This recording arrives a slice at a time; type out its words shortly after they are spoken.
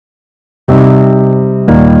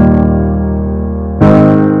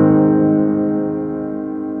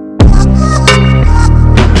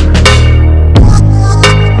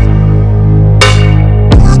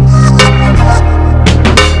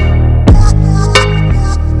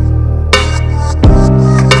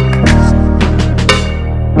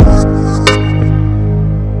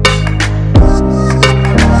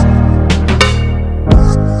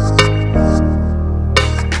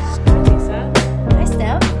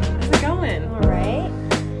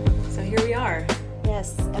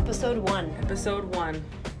Episode 1. Episode 1.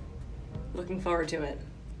 Looking forward to it.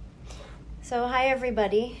 So, hi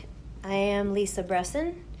everybody. I am Lisa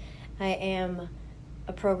Bresson. I am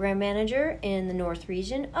a program manager in the North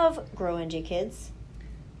region of Grow NJ Kids.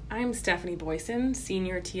 I'm Stephanie Boysen,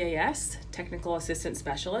 Senior TAS, Technical Assistant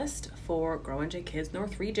Specialist for Grow NJ Kids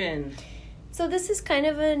North region. So this is kind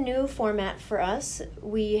of a new format for us.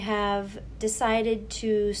 We have decided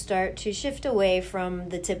to start to shift away from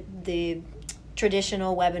the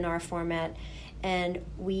traditional webinar format, and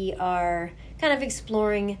we are kind of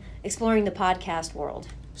exploring the podcast world.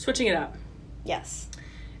 Switching it up. Yes.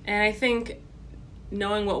 And I think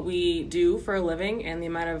knowing what we do for a living and the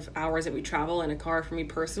amount of hours that we travel in a car, for me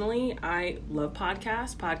personally, I love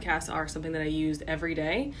podcasts. Podcasts are something that I use every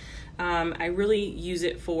day. I really use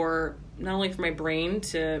it for not only for my brain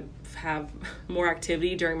to have more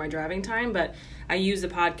activity during my driving time, but I use the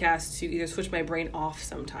podcast to either switch my brain off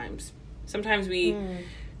sometimes. Sometimes we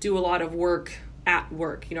do a lot of work at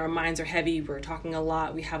work. You know, our minds are heavy, we're talking a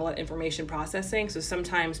lot, we have a lot of information processing. So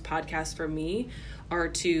sometimes podcasts for me are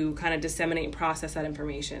to kind of disseminate and process that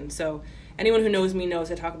information. So anyone who knows me knows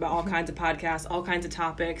I talk about all kinds of podcasts, all kinds of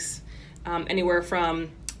topics, anywhere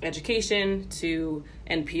from education to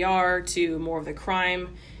NPR to more of the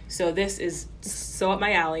crime. So this is so up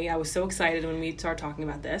my alley. I was so excited when we started talking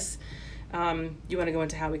about this. You want to go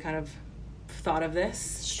into how we kind of thought of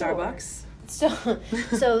this? Sure. Starbucks?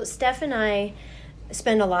 So Steph and I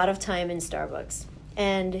spend a lot of time in Starbucks,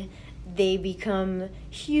 and they become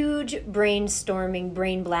huge brainstorming,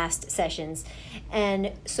 brain blast sessions.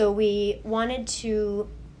 And so we wanted to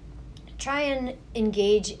try and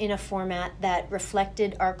engage in a format that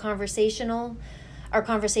reflected our conversational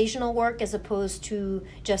work as opposed to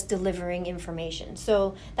just delivering information.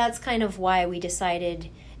 So that's kind of why we decided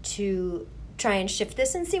to try and shift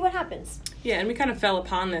this and see what happens. Yeah, and we kind of fell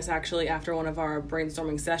upon this actually after one of our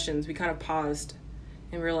brainstorming sessions. We kind of paused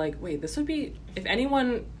and we were like, wait, this would be, if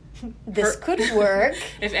anyone... This could work.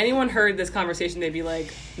 If anyone heard this conversation, they'd be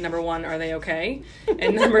like, number one, are they okay?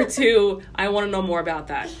 And number two, I want to know more about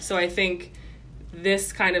that. So I think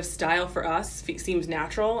this kind of style for us seems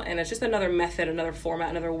natural, and it's just another method, another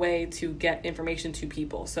format, another way to get information to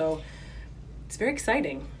people. So it's very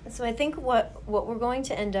exciting. So I think what we're going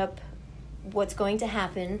to end up, what's going to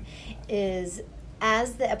happen is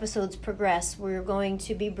as the episodes progress, we're going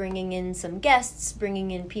to be bringing in some guests,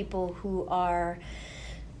 bringing in people who are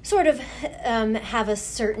sort of have a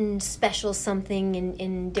certain special something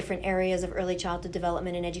in different areas of early childhood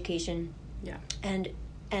development and education. Yeah.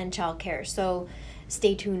 And child care. So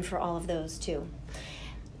stay tuned for all of those too.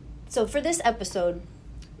 So for this episode,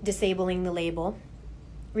 Disabling the Label,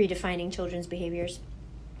 Redefining Children's Behaviors,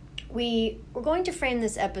 we're going to frame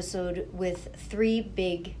this episode with 3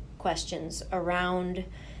 big questions around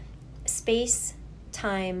space,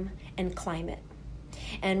 time, and climate.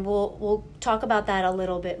 And we'll talk about that a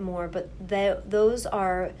little bit more, but those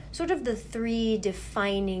are sort of the 3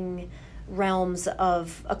 defining realms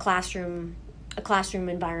of a classroom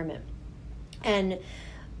environment. And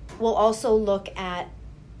we'll also look at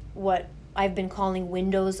what I've been calling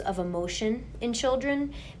windows of emotion in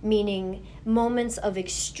children, meaning moments of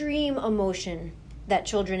extreme emotion that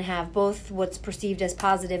children have, both what's perceived as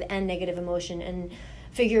positive and negative emotion, and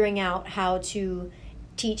figuring out how to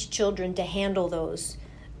teach children to handle those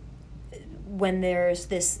when there's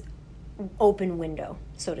this open window,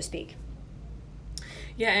 so to speak.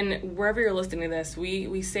 Yeah, and wherever you're listening to this,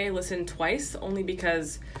 we say listen twice, only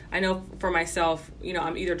because I know for myself, you know,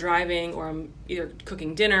 I'm either driving or I'm either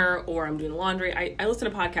cooking dinner or I'm doing laundry. I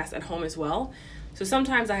listen to podcasts at home as well. So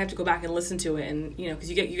sometimes I have to go back and listen to it, and you know,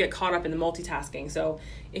 because you get caught up in the multitasking. So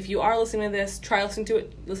if you are listening to this, try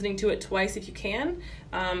listening to it twice if you can.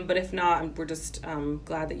 But if not, we're just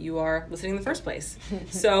glad that you are listening in the first place.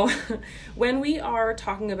 So when we are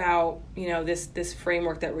talking about, you know, this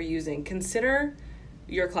framework that we're using, consider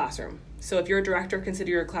your classroom. So if you're a director,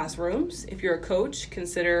 consider your classrooms. If you're a coach,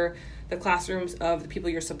 consider the classrooms of the people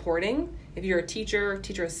you're supporting. If you're a teacher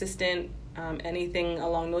assistant, anything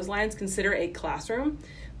along those lines, consider a classroom,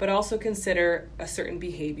 but also consider a certain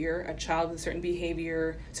behavior, a child with certain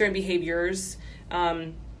behaviors,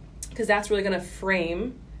 because that's really going to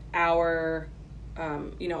frame our,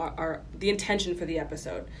 the intention for the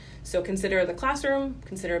episode. So consider the classroom,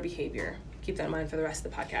 consider a behavior. Keep that in mind for the rest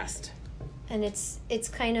of the podcast. And it's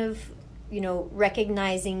kind of, you know,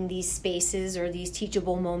 recognizing these spaces or these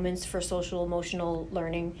teachable moments for social emotional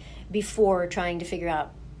learning before trying to figure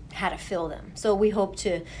out how to fill them. So we hope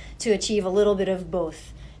to achieve a little bit of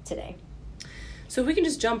both today. So if we can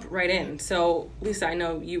just jump right in. So Lisa, I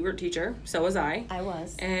know you were a teacher, so was I. I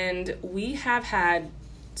was. And we have had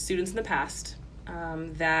students in the past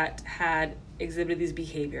that had exhibited these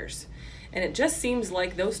behaviors. And it just seems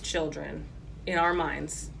like those children, in our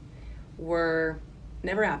minds, were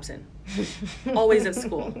never absent, always at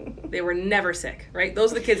school. They were never sick, right?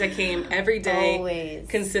 Those are the kids that came every day, always,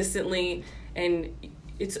 consistently, and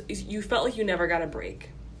you felt like you never got a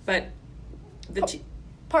break. But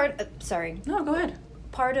sorry. No, go ahead.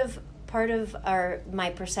 Part of my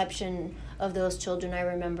perception of those children, I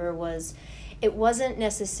remember, was it wasn't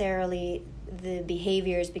necessarily the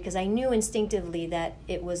behaviors, because I knew instinctively that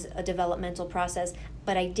it was a developmental process,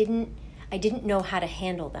 but I didn't know how to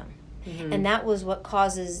handle them. Mm-hmm. And that was what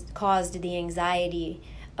caused the anxiety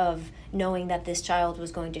of knowing that this child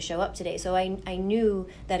was going to show up today. So I knew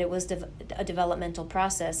that it was a developmental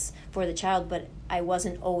process for the child, but I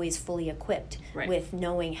wasn't always fully equipped with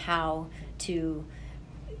knowing how to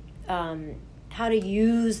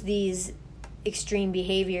use these extreme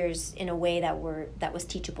behaviors in a way that was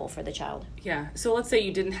teachable for the child. Yeah. So let's say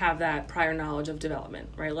you didn't have that prior knowledge of development,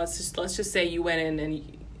 right? Let's just say you went in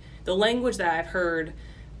and the language that I've heard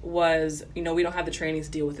was, we don't have the training to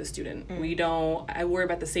deal with the student. I worry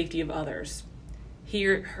about the safety of others.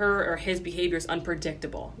 Her or his behavior is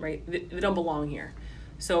unpredictable, right? They don't belong here.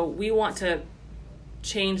 So we want to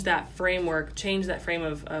change that framework, change that frame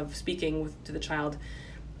of speaking to the child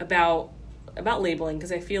about labeling,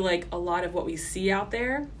 because I feel like a lot of what we see out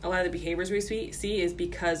there, a lot of the behaviors we see is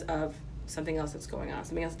because of something else that's going on,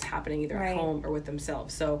 something else that's happening either at home or with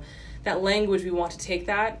themselves. So that language, we want to take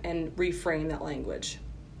that and reframe that language.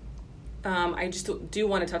 I just do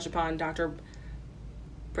want to touch upon Dr.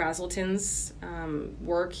 Brazelton's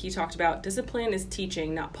work. He talked about discipline is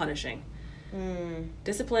teaching, not punishing.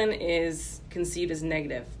 Discipline is conceived as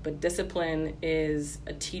negative, but discipline is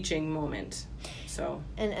a teaching moment. So,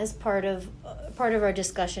 and as part of our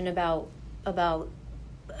discussion about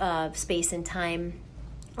space and time,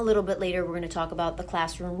 a little bit later we're going to talk about the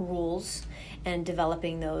classroom rules and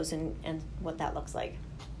developing those and what that looks like.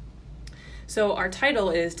 So our title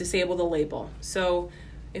is Disable the Label. So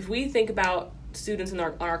if we think about students in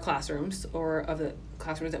our classrooms, or of the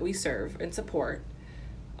classrooms that we serve and support,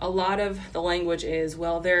 a lot of the language is,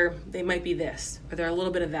 well, they might be this, or they're a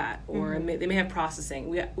little bit of that, or they may have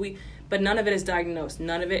processing. But none of it is diagnosed.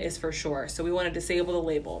 None of it is for sure. So we want to disable the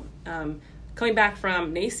label. Coming back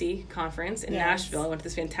from NACCE conference in Nashville, I went to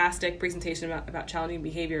this fantastic presentation about challenging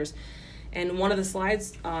behaviors. And one of the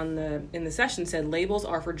slides in the session said, labels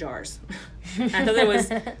are for jars. I thought that was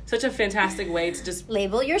such a fantastic way to just...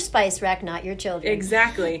 Label your spice rack, not your children.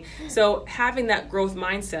 Exactly. So having that growth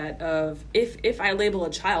mindset of, if I label a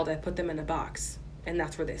child, I put them in a box, and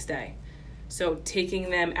that's where they stay. So taking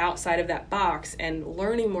them outside of that box and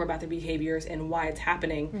learning more about their behaviors and why it's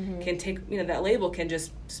happening can take, that label can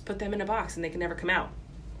just put them in a box and they can never come out.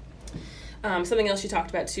 Something else you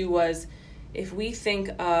talked about too was, if we think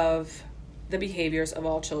of the behaviors of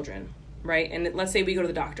all children, right? And let's say we go to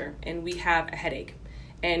the doctor and we have a headache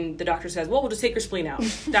and the doctor says, well, we'll just take your spleen out.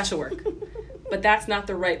 That should work. But that's not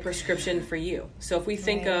the right prescription for you. So if we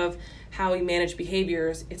think of how we manage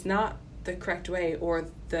behaviors, it's not the correct way or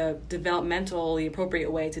the developmentally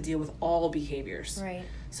appropriate way to deal with all behaviors. Right.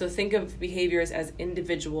 So think of behaviors as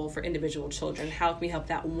individual for individual children. How can we help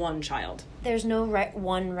that one child? There's no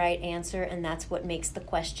one right answer, and that's what makes the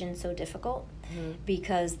question so difficult.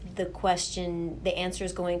 Because the answer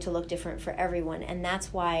is going to look different for everyone, and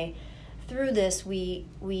that's why through this we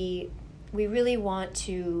really want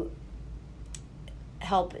to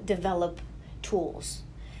help develop tools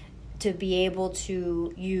to be able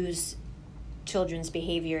to use children's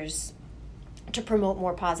behaviors to promote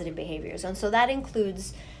more positive behaviors. And so that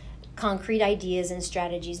includes concrete ideas and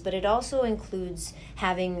strategies, but it also includes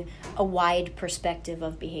having a wide perspective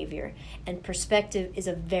of behavior. And perspective is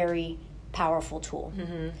a very powerful tool.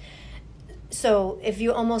 So if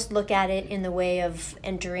you almost look at it in the way of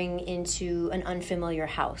entering into an unfamiliar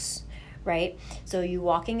house, right? So you're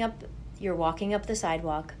walking up the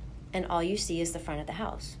sidewalk and all you see is the front of the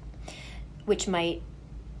house, which might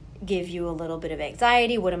give you a little bit of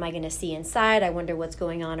anxiety. What am I going to see inside? I wonder what's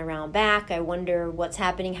going on around back. I wonder what's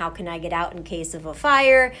happening. How can I get out in case of a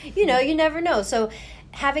fire? You never know. So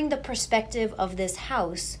having the perspective of this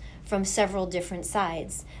house from several different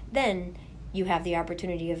sides, then you have the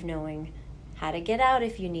opportunity of knowing how to get out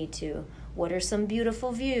if you need to. What are some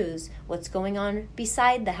beautiful views? What's going on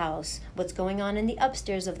beside the house? What's going on in the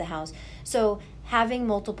upstairs of the house? So having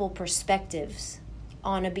multiple perspectives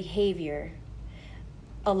on a behavior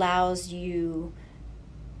allows you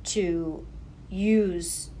to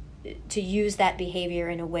use that behavior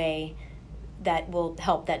in a way that will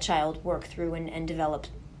help that child work through and develop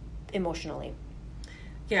emotionally.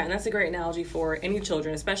 Yeah, and that's a great analogy for any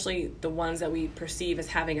children, especially the ones that we perceive as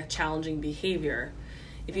having a challenging behavior.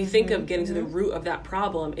 If you think of getting to the root of that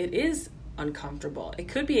problem, it is uncomfortable. It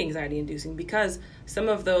could be anxiety inducing because some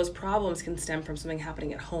of those problems can stem from something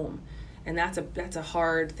happening at home. And that's a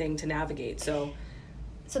hard thing to navigate. So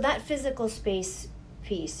that physical space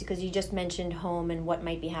piece, because you just mentioned home and what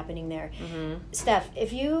might be happening there. Steph,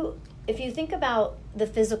 if you think about the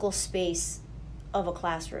physical space of a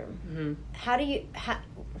classroom,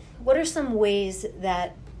 what are some ways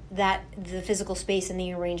that the physical space and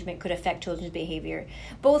the arrangement could affect children's behavior,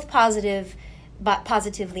 both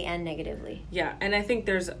positively and negatively? Yeah, and I think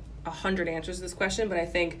there's 100 answers to this question, but I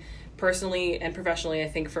think personally and professionally, I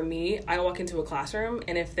think for me, I walk into a classroom,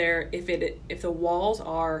 and if the walls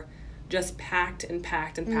are just packed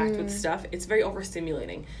with stuff, it's very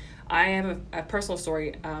overstimulating. I have a personal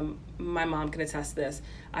story. My mom can attest to this.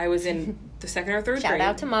 I was in the second or third grade. Shout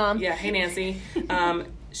out to Mom. Yeah, hey Nancy.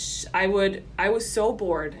 I was so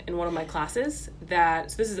bored in one of my classes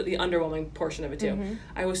so this is the underwhelming portion of it too.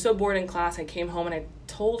 I was so bored in class, I came home and I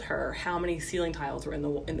told her how many ceiling tiles were in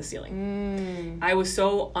the ceiling. I was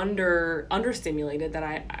so understimulated that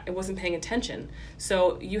I wasn't paying attention.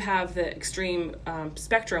 So you have the extreme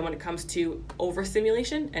spectrum when it comes to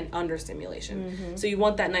overstimulation and understimulation. So you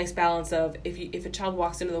want that nice balance of if a child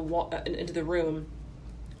walks into the room,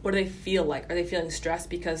 what do they feel like? Are they feeling stressed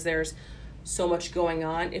because there's so much going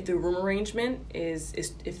on? If the room arrangement is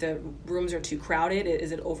if the rooms are too crowded,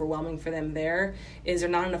 is it overwhelming for them there? Is there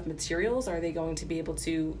not enough materials? Are they going to be able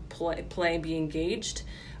to play and be engaged?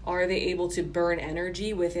 Are they able to burn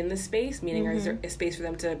energy within the space? Meaning, is there a space for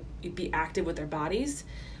them to be active with their bodies?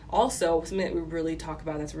 Also, something that we really talk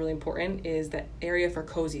about that's really important is the area for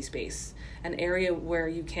cozy space, an area where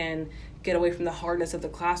you can get away from the hardness of the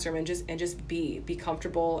classroom and just be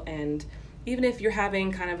comfortable. And even if you're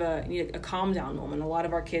having kind of a calm down moment, a lot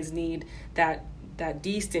of our kids need that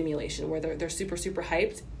de-stimulation where they're super, super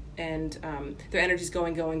hyped and their energy's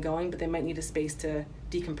going, but they might need a space to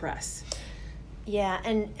decompress. Yeah,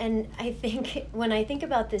 and I think when I think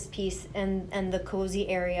about this piece and the cozy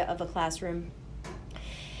area of a classroom,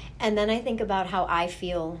 and then I think about how I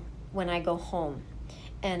feel when I go home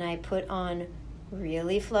and I put on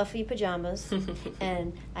really fluffy pajamas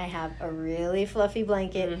and I have a really fluffy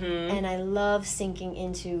blanket and I love sinking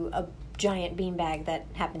into a giant beanbag that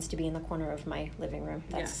happens to be in the corner of my living room.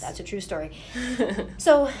 That's a true story.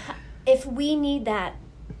 So if we need that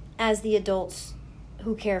as the adults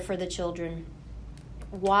who care for the children,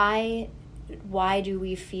 why do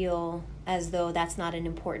we feel as though that's not an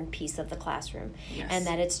important piece of the classroom? Yes. And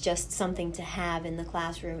that it's just something to have in the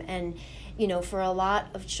classroom? And for a lot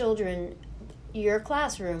of children, your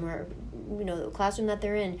classroom or the classroom that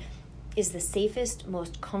they're in is the safest,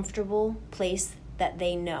 most comfortable place that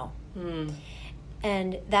they know.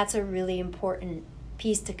 And that's a really important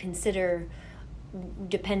piece to consider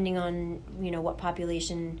depending on what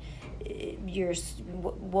population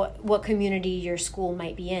what community your school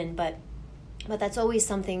might be in, but that's always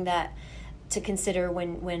something that to consider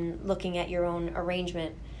when looking at your own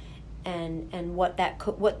arrangement and what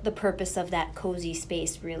the purpose of that cozy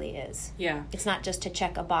space really is. Yeah. It's not just to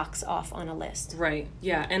check a box off on a list. Right.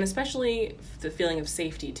 Yeah, and especially the feeling of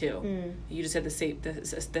safety too. You just said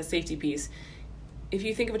the safety piece. If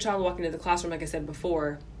you think of a child walking into the classroom, like I said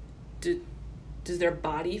before, does their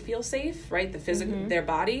body feel safe, right? The physical, their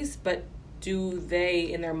bodies, but do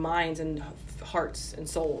they, in their minds and hearts and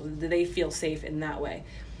souls, do they feel safe in that way?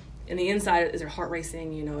 In the inside, is their heart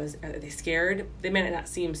racing? Are they scared? They may not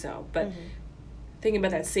seem so, but thinking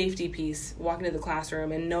about that safety piece, walking to the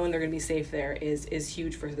classroom and knowing they're going to be safe there is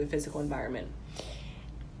huge for the physical environment.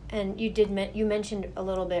 And you mentioned a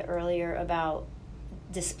little bit earlier about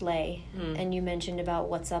display, and you mentioned about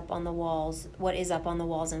what's up on the walls, what is up on the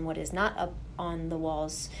walls and what is not up on the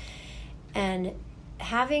walls. And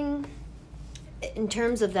having, in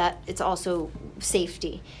terms of that, it's also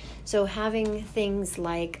safety. So having things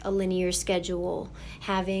like a linear schedule,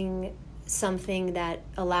 having something that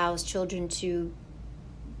allows children to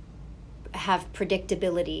have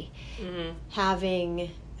predictability,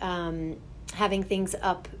 having things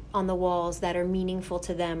up on the walls that are meaningful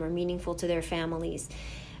to them or meaningful to their families,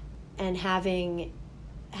 and having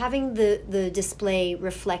the display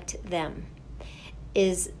reflect them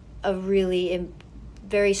is a really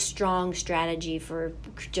very strong strategy for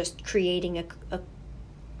just creating a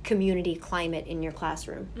community climate in your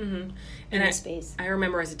classroom. And space. I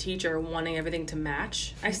remember as a teacher wanting everything to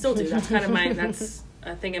match. I still do. That's kind of that's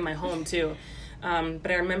a thing in my home too. But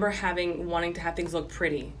I remember wanting to have things look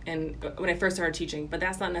pretty, and when I first started teaching. But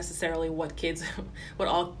that's not necessarily what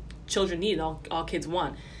all children need and all kids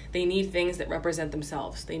want. they need things that represent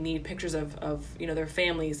themselves. They need pictures of their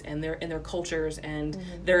families and their cultures and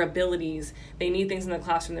their abilities. They need things in the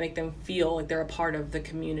classroom that make them feel like they're a part of the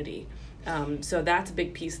community. So that's a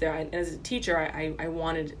big piece there. And as a teacher, I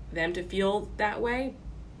wanted them to feel that way,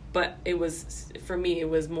 but for me, it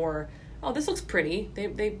was more, oh, this looks pretty.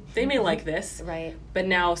 They may like this. Right. But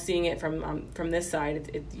now seeing it from this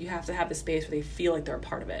side, you have to have the space where they feel like they're a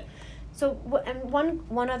part of it. So, and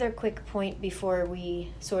one other quick point before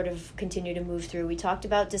we sort of continue to move through. We talked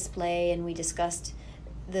about display, and we discussed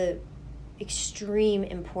the extreme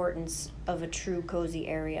importance of a true cozy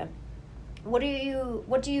area. What do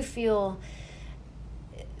you feel?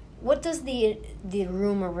 What does the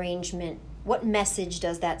room arrangement? What message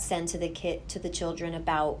does that send to the children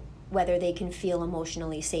about whether they can feel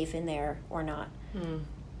emotionally safe in there or not?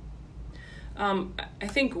 I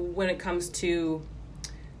think when it comes to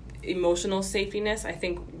emotional safetyness, I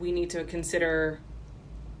think we need to consider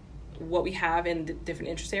what we have in the different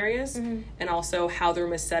interest areas, and also how the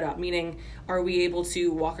room is set up. Meaning, are we able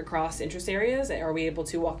to walk across interest areas? Are we able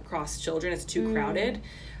to walk across children? It's too crowded.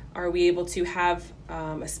 Are we able to have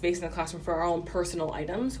a space in the classroom for our own personal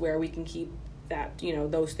items where we can keep that,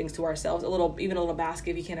 those things to ourselves? Even a little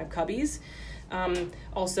basket if you can't have cubbies.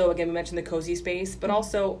 Also, again, we mentioned the cozy space, but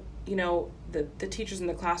also, the teachers in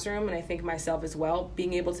the classroom, and I think myself as well,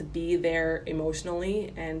 being able to be there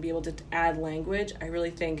emotionally and be able to add language, I really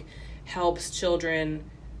think helps children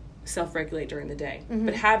self-regulate during the day.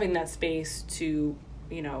 But having that space to,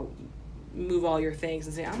 move all your things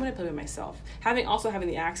and say, I'm going to play with myself. Having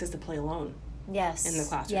the access to play alone. Yes. In the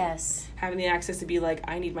classroom. Yes. Having the access to be like,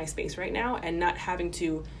 I need my space right now, and not having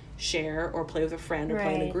to share or play with a friend or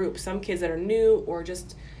play in a group. Some kids that are new or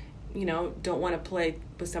just, don't want to play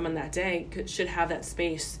with someone that day should have that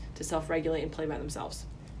space to self-regulate and play by themselves.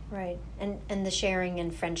 Right. And the sharing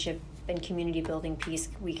and friendship and community building piece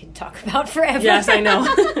we could talk about forever. Yes, I know.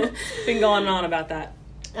 Been going on about that.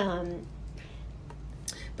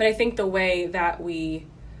 But I think the way that we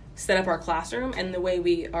set up our classroom and the way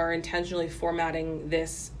we are intentionally formatting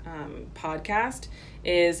this podcast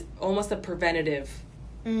is almost a preventative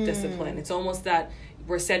discipline. It's almost that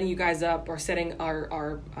we're setting you guys up, or setting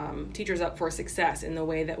our teachers up for success in the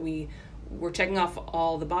way that we're checking off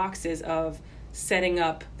all the boxes of setting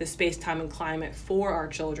up the space, time, and climate for our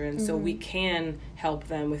children so we can help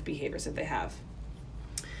them with behaviors that they have.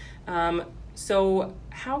 So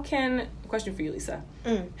question for you, Lisa.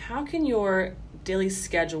 How can your daily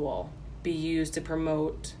schedule be used to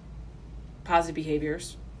promote positive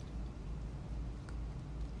behaviors?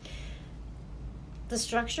 The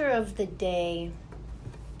structure of the day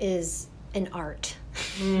is an art.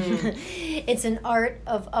 It's an art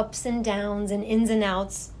of ups and downs and ins and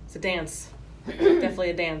outs. It's a dance.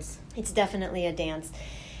 Definitely a dance. It's definitely a dance.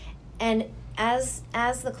 And as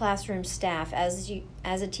the classroom staff, as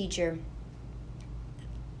a teacher,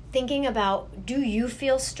 thinking about, do you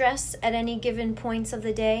feel stress at any given points of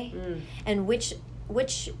the day? And which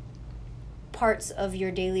parts of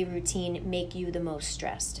your daily routine make you the most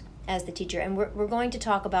stressed as the teacher? And we're going to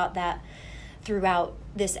talk about that throughout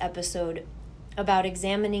this episode, about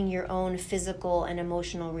examining your own physical and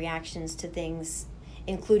emotional reactions to things,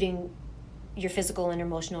 including your physical and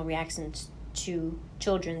emotional reactions to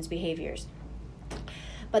children's behaviors.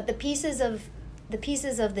 But the pieces of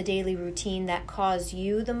the daily routine that cause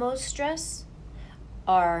you the most stress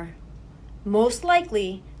are most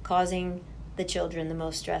likely causing the children the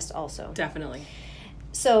most stress also. Definitely.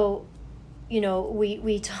 So, we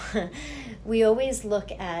always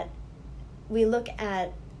look at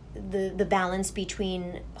the balance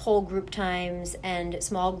between whole group times and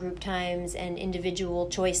small group times and individual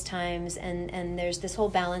choice times, and there's this whole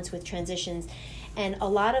balance with transitions. And a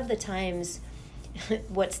lot of the times,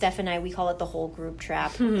 what Steph and we call it the whole group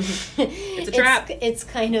trap. It's a trap. It's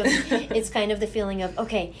kind of the feeling of,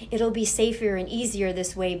 okay, it'll be safer and easier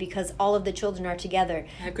this way because all of the children are together.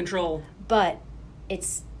 I have control. But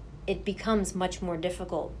it becomes much more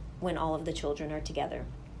difficult when all of the children are together.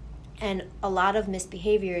 And a lot of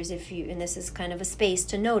misbehaviors, and this is kind of a space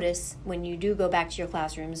to notice when you do go back to your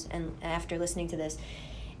classrooms and after listening to this,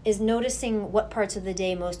 is noticing what parts of the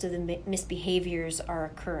day most of the misbehaviors are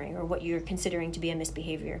occurring, or what you're considering to be a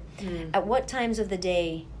misbehavior. At what times of the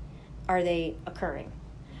day are they occurring?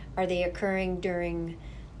 Are they occurring during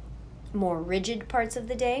more rigid parts of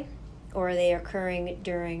the day, or are they occurring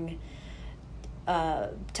during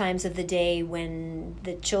times of the day when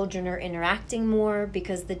the children are interacting more?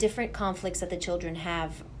 Because the different conflicts that the children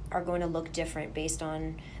have are going to look different based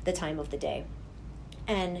on the time of the day.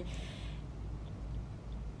 And,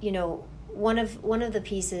 one of the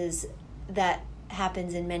pieces that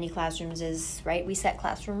happens in many classrooms is, right, we set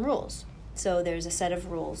classroom rules. So there's a set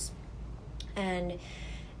of rules. And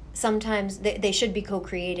sometimes they should be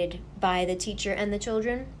co-created by the teacher and the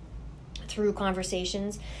children through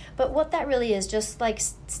conversations. But what that really is, just like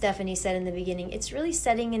Stephanie said in the beginning, it's really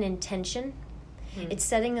setting an intention. It's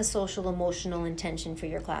setting a social emotional intention for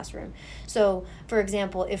your classroom. So, for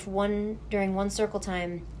example, if during one circle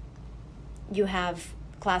time you have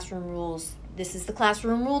classroom rules, this is the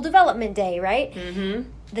classroom rule development day, right? Mm-hmm.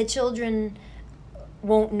 The children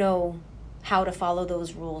won't know how to follow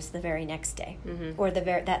those rules the very next day, or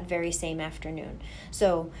that very same afternoon.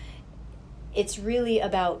 So it's really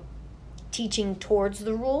about teaching towards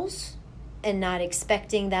the rules and not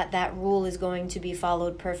expecting that rule is going to be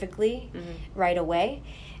followed perfectly right away.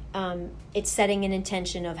 It's setting an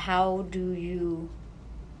intention of how would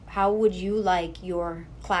you like your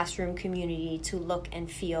classroom community to look and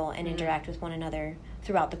feel and interact with one another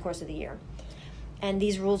throughout the course of the year. And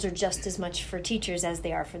these rules are just as much for teachers as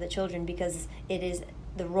they are for the children, because it is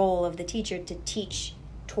the role of the teacher to teach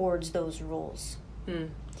towards those rules.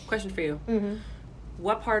 Question for you. Mm-hmm.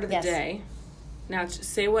 What part of the day, now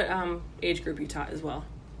say what age group you taught as well.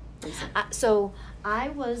 So I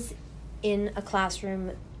was in a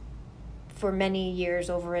classroom for many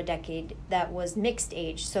years, over a decade, that was mixed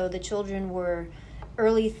age. So the children were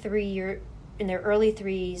in their early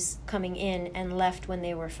threes coming in and left when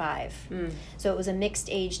they were 5. So it was a mixed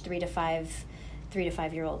age 3 to 5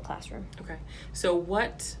 year old classroom. Okay. So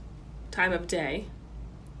what time of day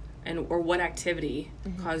or what activity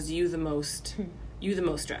caused you the most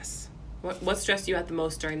stress? What stressed you out the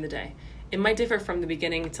most during the day? It might differ from the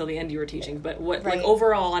beginning till the end you were teaching, but what, like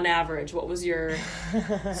overall on average, what was your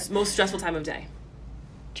most stressful time of day?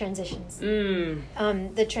 Transitions.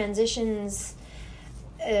 The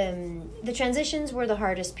transitions were the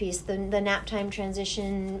hardest piece. The nap time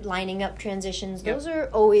transition, lining up transitions, those are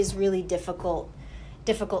always really difficult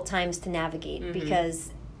times to navigate,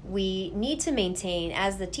 because we need to maintain,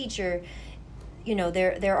 as the teacher,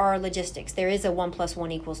 there are logistics. There is a 1 +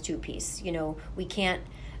 1 = 2 piece. We can't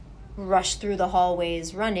rush through the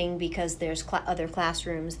hallways running because there's other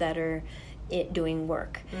classrooms that are doing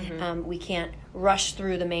work. We can't rush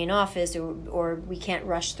through the main office, or we can't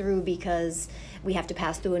rush through because we have to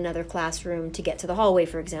pass through another classroom to get to the hallway,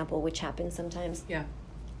 for example, which happens sometimes. Yeah.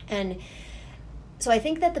 And so I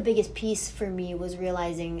think that the biggest piece for me was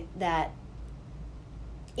realizing that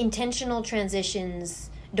intentional transitions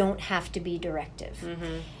don't have to be directive.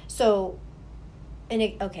 So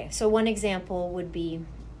one example would be,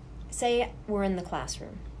 say we're in the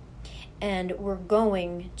classroom and we're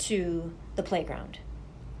going to the playground.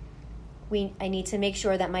 I need to make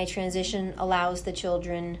sure that my transition allows the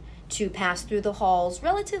children to pass through the halls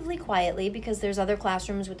relatively quietly, because there's other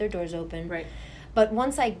classrooms with their doors open. Right. But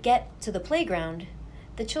once I get to the playground,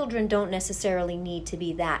 the children don't necessarily need to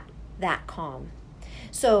be that calm.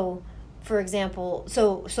 So, for example,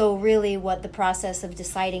 so really what the process of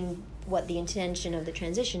deciding what the intention of the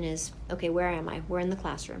transition is, okay, where am I? We're in the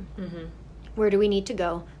classroom. Where do we need to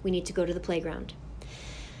go? We need to go to the playground.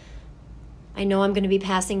 I know I'm going to be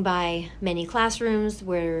passing by many classrooms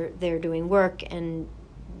where they're doing work, and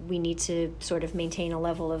we need to sort of maintain a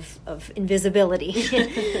level of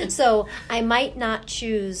invisibility. So I might not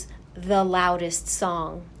choose the loudest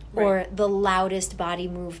song or the loudest body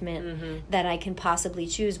movement that I can possibly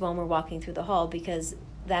choose when we're walking through the hall, because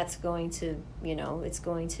that's going to, it's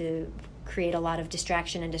going to create a lot of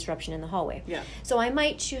distraction and disruption in the hallway. Yeah. So I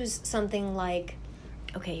might choose something like,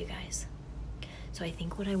 okay, you guys, so I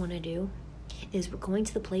think what I want to do is we're going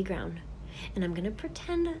to the playground, and I'm going to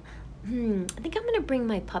pretend, I think I'm going to bring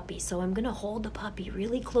my puppy. So I'm going to hold the puppy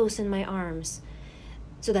really close in my arms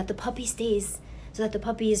so that the puppy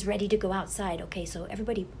is ready to go outside. Okay, so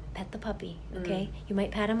everybody pet the puppy, okay? You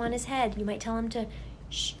might pat him on his head. You might tell him to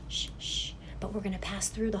shh, shh, shh. But we're going to pass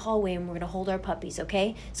through the hallway and we're going to hold our puppies,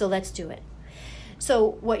 okay? So let's do it.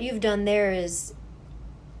 So what you've done there is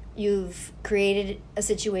you've created a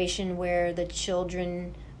situation where the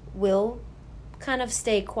children will kind of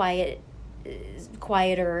stay quieter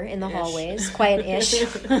in the hallways, quiet-ish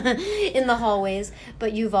in the hallways,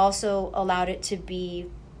 but you've also allowed it to be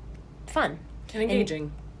fun. And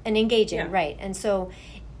engaging. And engaging, right. And so,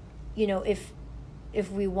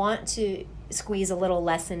 if we want to squeeze a little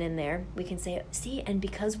lesson in there, we can say, see, and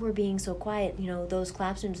because we're being so quiet, those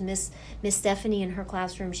classrooms, Miss Stephanie in her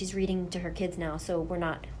classroom, she's reading to her kids now, so we're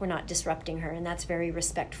not disrupting her, and that's very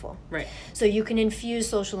respectful. Right. So you can infuse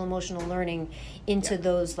social emotional learning into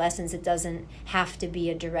those lessons. It doesn't have to be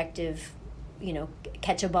a directive,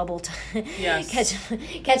 catch a bubble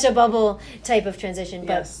catch a bubble type of transition,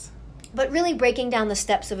 but But really breaking down the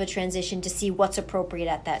steps of a transition to see what's appropriate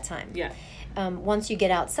at that time. Yeah. Once you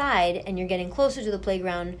get outside and you're getting closer to the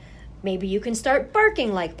playground, maybe you can start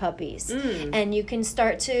barking like puppies. And you can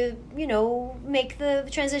start to, make the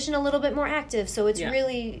transition a little bit more active. So it's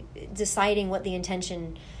really deciding what the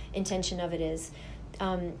intention of it is.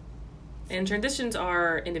 And transitions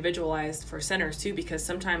are individualized for centers too, because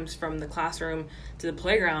sometimes from the classroom to the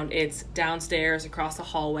playground, it's downstairs, across the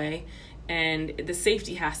hallway, and the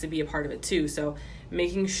safety has to be a part of it too. So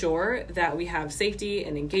making sure that we have safety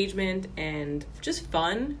and engagement and just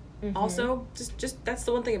fun. Also, just that's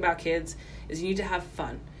the one thing about kids is you need to have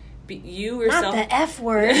fun. You yourself, not the F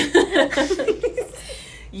word.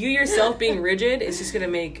 You yourself being rigid is just going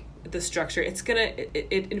to make the structure.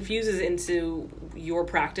 It infuses into your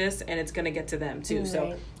practice, and it's going to get to them too. Right.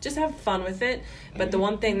 So just have fun with it. But the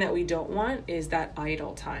one thing that we don't want is that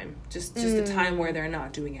idle time. Just the time where they're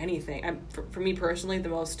not doing anything. For me personally, the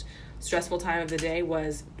most stressful time of the day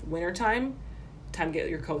was wintertime. Time to get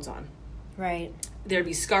your coats on. Right. There'd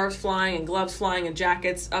be scarves flying and gloves flying and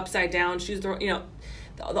jackets upside down, shoes thrown,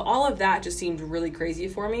 all of that just seemed really crazy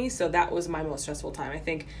for me. So that was my most stressful time. I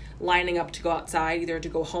think lining up to go outside, either to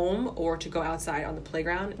go home or to go outside on the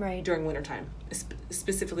playground during wintertime,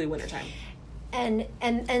 specifically wintertime. And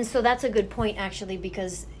so that's a good point, actually,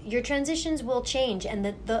 because your transitions will change, and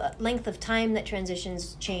the length of time that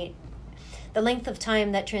transitions take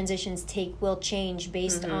will change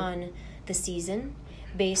based on the season,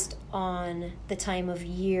 based on the time of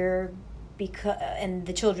year, and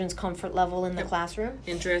the children's comfort level in the classroom.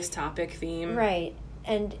 Interest, topic, theme. Right.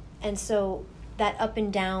 And so that up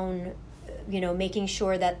and down, making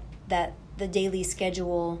sure that the daily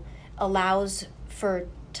schedule allows for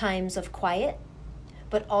times of quiet,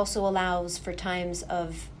 but also allows for times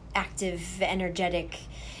of active, energetic.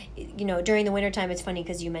 During the wintertime, it's funny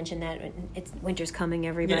because you mentioned that winter's coming,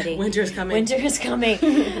 everybody. Yeah, winter's coming. Winter's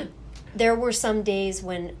coming. There were some days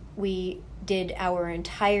when we did our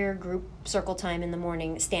entire group circle time in the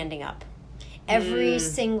morning standing up. Every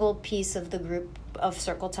single piece of the group of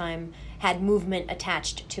circle time had movement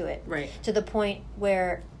attached to it. Right. To the point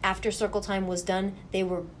where after circle time was done, they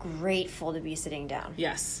were grateful to be sitting down.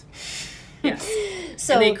 Yes. Yes.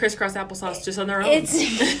 So and they crisscross applesauce just on their own.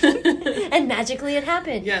 And magically it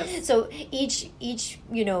happened. Yes. So each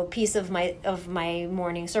piece of my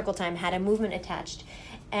morning circle time had a movement attached.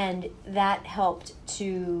 And that helped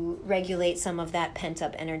to regulate some of that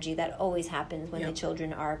pent-up energy that always happens when the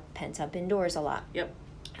children are pent up indoors a lot. Yep.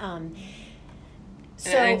 And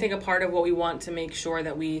I think a part of what we want to make sure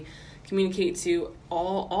that we communicate to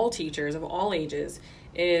all teachers of all ages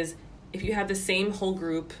is if you have the same whole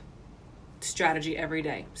group strategy every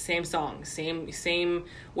day, same song, same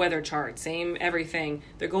weather chart, same everything,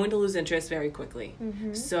 they're going to lose interest very quickly.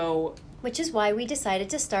 So... Which is why we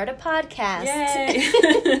decided to start a podcast.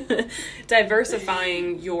 Yay!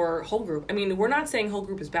 Diversifying your whole group. I mean, we're not saying whole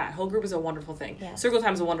group is bad. Whole group is a wonderful thing. Yes. Circle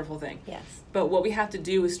time is a wonderful thing. Yes. But what we have to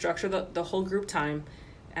do is structure the whole group time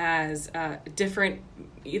as different,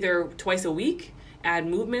 either twice a week, add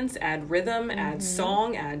movements, add rhythm, add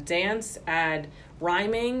song, add dance, add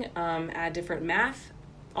rhyming, add different math.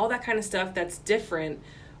 All that kind of stuff that's different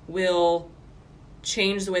will...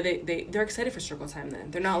 change the way they're excited for circle time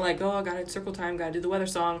then. They're not like, I got it, circle time, got to do the weather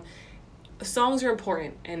song. Songs are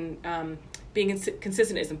important, and being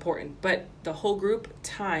consistent is important, but the whole group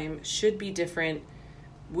time should be different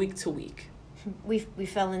week to week. We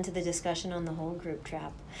fell into the discussion on the whole group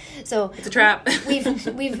trap. So it's a trap.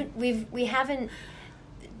 we haven't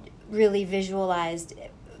really visualized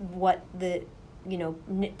what the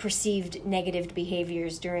perceived negative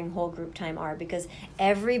behaviors during whole group time are, because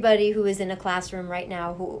everybody who is in a classroom right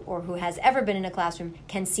now who has ever been in a classroom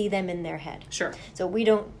can see them in their head. Sure. So we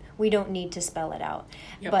don't need to spell it out.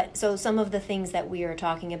 Yep. But so some of the things that we are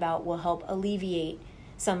talking about will help alleviate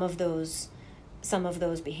some of those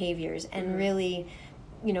behaviors and really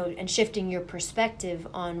and shifting your perspective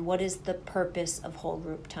on what is the purpose of whole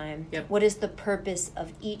group time. Yep. What is the purpose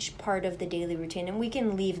of each part of the daily routine? And we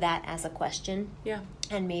can leave that as a question. Yeah.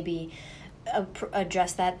 And maybe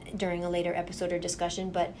address that during a later episode or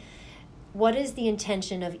discussion. But what is the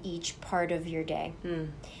intention of each part of your day?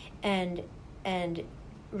 And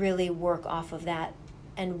really work off of that.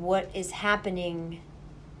 And what is happening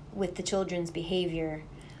with the children's behavior.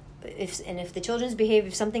 If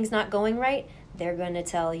something's not going right, they're going to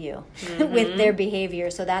tell you with their behavior.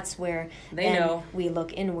 So that's where we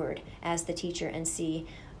look inward as the teacher and see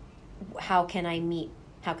how can I meet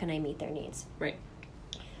their needs. Right.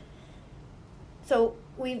 So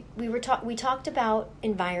we talked about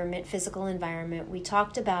environment, physical environment. We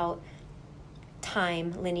talked about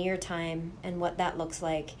time, linear time, and what that looks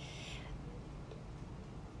like.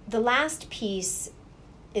 The last piece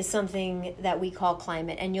is something that we call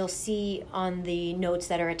climate, and you'll see on the notes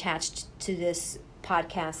that are attached to this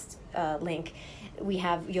podcast link,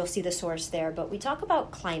 you'll see the source there, but we talk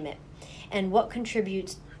about climate and what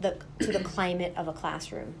contributes to the climate of a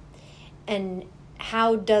classroom, and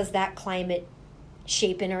how does that climate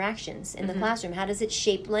shape interactions in the classroom? How does it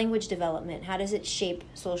shape language development? How does it shape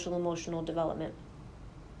social emotional development?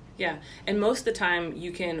 Yeah, and most of the time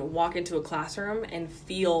you can walk into a classroom and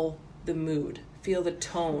feel the mood, feel the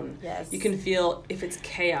tone. Yes. You can feel if it's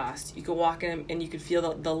chaos. You can walk in and you can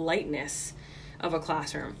feel the lightness of a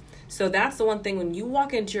classroom. So that's the one thing, when you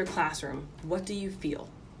walk into your classroom, what do you feel?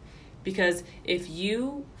 Because if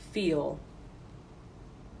you feel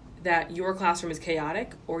that your classroom is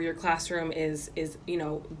chaotic or your classroom is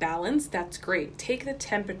balanced, that's great. Take the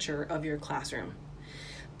temperature of your classroom.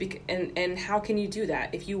 And how can you do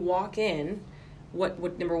that? If you walk in,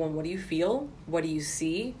 what number one, what do you feel? What do you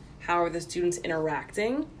see? How are the students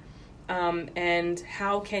interacting? And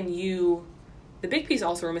how can you... The big piece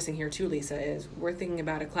also we're missing here too, Lisa, is we're thinking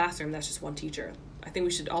about a classroom that's just one teacher. I think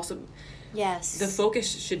we should also... Yes. The focus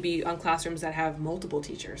should be on classrooms that have multiple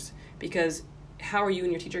teachers, because how are you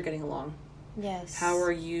and your teacher getting along? Yes. How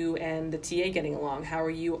are you and the TA getting along? How are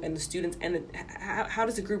you and the students, and how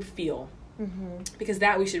does the group feel? Mm-hmm. Because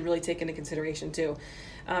that we should really take into consideration too.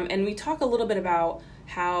 And we talk a little bit about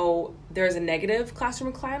how there's a negative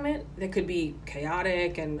classroom climate that could be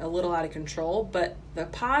chaotic and a little out of control, but the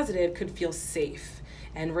positive could feel safe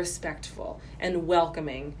and respectful and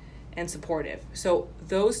welcoming and supportive. So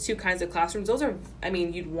those two kinds of classrooms, those are,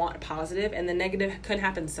 you'd want positive, and the negative could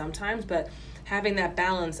happen sometimes, but having that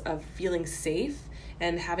balance of feeling safe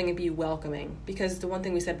and having it be welcoming. Because the one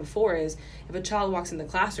thing we said before is, if a child walks in the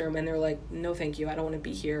classroom and they're like, no thank you, I don't want to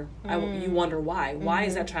be here, you wonder why. Why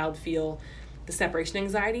does that child feel the separation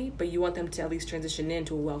anxiety? But you want them to at least transition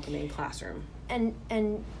into a welcoming classroom.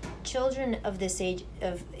 And children of this age,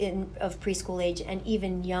 of preschool age, and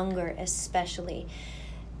even younger especially,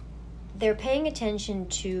 they're paying attention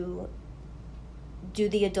to, do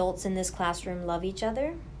the adults in this classroom love each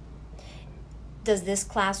other? Does this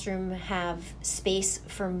classroom have space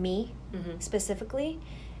for me specifically?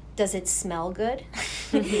 Does it smell good?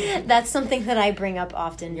 That's something that I bring up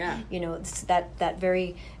often. Yeah. It's that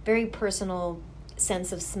very, very personal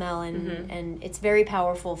sense of smell, and it's very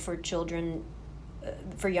powerful for children,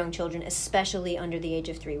 for young children, especially under the age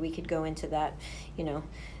of 3. We could go into that,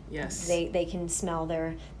 Yes. They can smell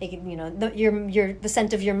the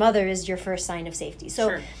scent of your mother is your first sign of safety. So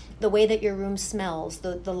Sure. The way that your room smells,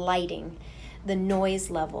 the lighting, the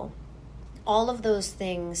noise level, all of those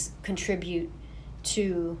things contribute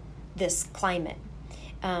to this climate.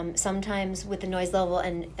 Sometimes with the noise level,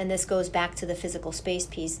 and this goes back to the physical space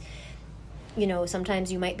piece,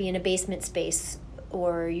 sometimes you might be in a basement space,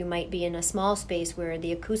 or you might be in a small space where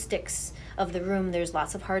the acoustics of the room, there's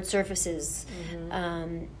lots of hard surfaces.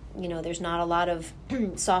 There's not a lot of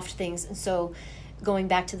soft things. And so going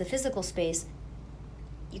back to the physical space,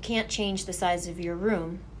 you can't change the size of your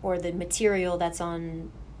room or the material that's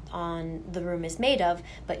on the room is made of,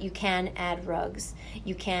 but you can add rugs,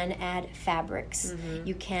 you can add fabrics,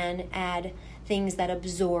 you can add things that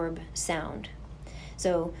absorb sound.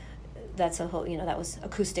 So that's a whole, that was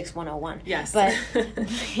acoustics 101. Yes.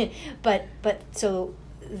 But so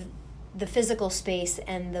the physical space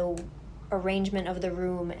and the arrangement of the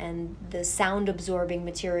room and the sound absorbing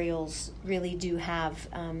materials really do have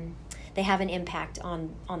they have an impact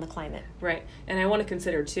on the climate. Right. And I want to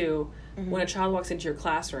consider too, when a child walks into your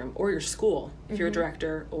classroom or your school, if you're a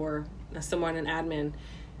director or someone in admin,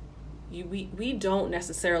 we don't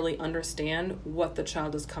necessarily understand what the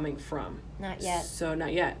child is coming from. Not yet.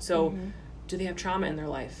 So do they have trauma in their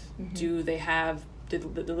life? Do they live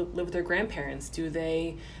with their grandparents? Do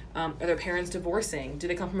they are their parents divorcing? Do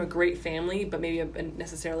they come from a great family but maybe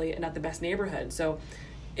necessarily not the best neighborhood? So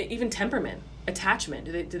even temperament, attachment,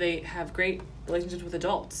 do they have great relationships with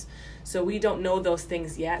adults? So we don't know those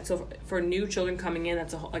things yet. So for new children coming in,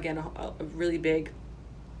 that's a really big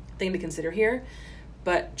thing to consider here.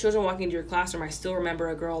 But children walking into your classroom, I still remember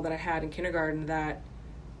a girl that I had in kindergarten that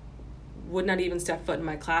would not even step foot in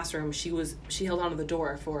my classroom. She held onto the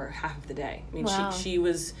door for half of the day. Wow. She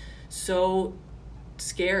was so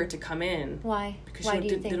scared to come in. Why? Because Why she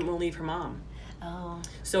didn't want to leave her mom. Oh.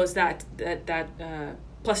 So it's that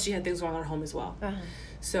plus she had things going on at home as well.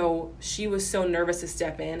 So she was so nervous to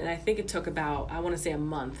step in, and I think it took about, I want to say, a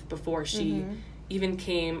month before she even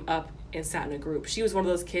came up and sat in a group. She was one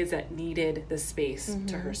of those kids that needed the space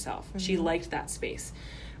to herself. She liked that space.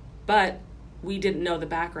 But we didn't know the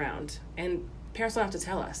background, and parents don't have to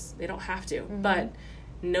tell us. They don't have to. But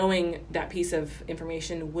knowing that piece of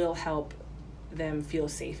information will help them feel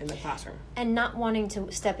safe in the classroom. And not wanting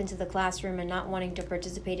to step into the classroom and not wanting to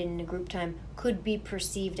participate in a group time could be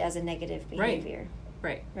perceived as a negative behavior.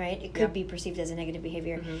 Right. It could be perceived as a negative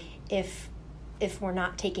behavior if we're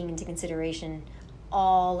not taking into consideration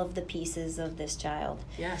all of the pieces of this child.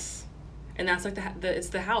 Yes. And that's like it's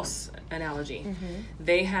the house analogy.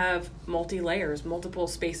 They have multi-layers, multiple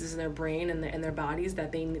spaces in their brain and their bodies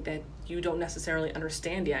that you don't necessarily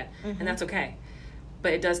understand yet, and that's okay.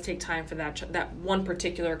 But it does take time for that one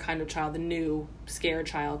particular kind of child, the new scared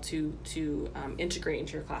child, to integrate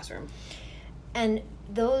into your classroom. And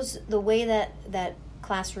the way that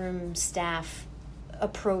classroom staff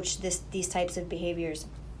approach these types of behaviors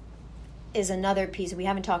is another piece. We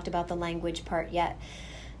haven't talked about the language part yet,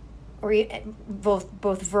 or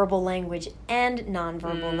both verbal language and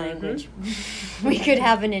nonverbal language. We could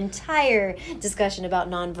have an entire discussion about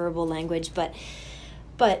nonverbal language, but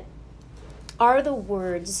are the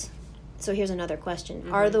words, so here's another question,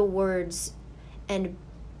 are the words and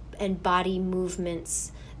body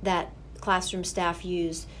movements that classroom staff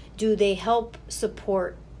use, do they help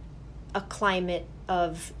support a climate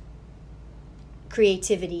of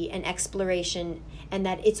creativity and exploration, and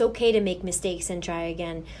that it's okay to make mistakes and try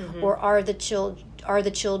again? Or are the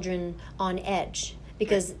children on edge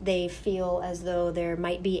because they feel as though there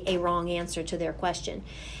might be a wrong answer to their question,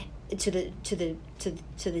 to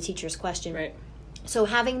the teacher's question? Right. So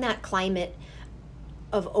having that climate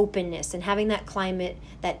of openness and having that climate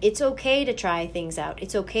that it's okay to try things out,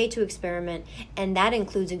 it's okay to experiment, and that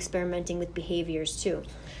includes experimenting with behaviors too.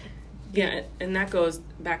 Yeah, and that goes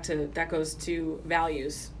to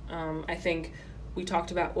values. I think we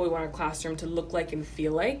talked about what we want our classroom to look like and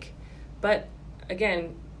feel like, but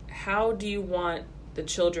again, how do you want the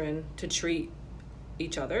children to treat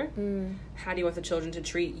each other? How do you want the children to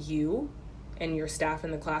treat you and your staff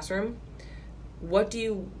in the classroom? What do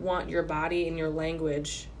you want your body and your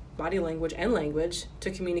body language and language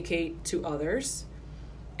to communicate to others?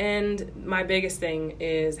 And my biggest thing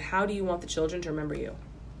is, how do you want the children to remember you?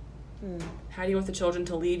 How do you want the children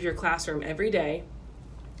to leave your classroom every day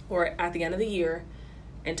or at the end of the year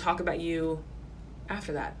and talk about you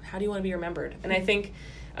after that? How do you want to be remembered? And I think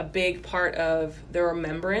a big part of the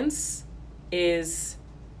remembrance is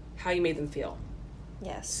how you made them feel.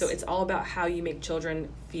 Yes. So it's all about how you make children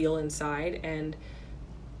feel inside, and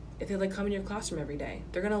if they come in your classroom every day,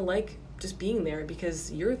 they're going to like just being there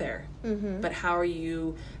because you're there. But how are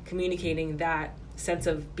you communicating that sense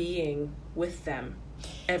of being with them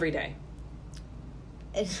every day?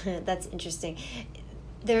 That's interesting.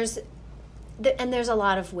 There's a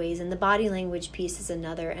lot of ways, and the body language piece is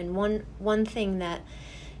another. And one thing that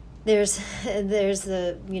there's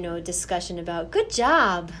the discussion about good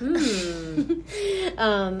job, good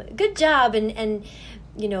job, and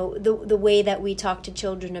the way that we talk to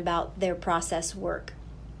children about their process work,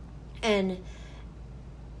 and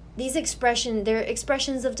these they're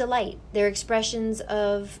expressions of delight, they're expressions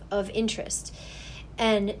of interest,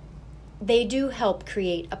 and they do help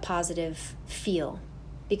create a positive feel,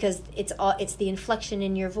 because it's the inflection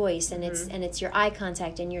in your voice, and it's your eye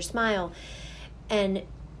contact and your smile, and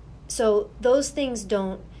so those things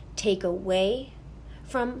don't take away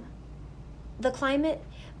from the climate,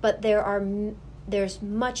 but there's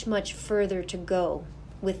much, much further to go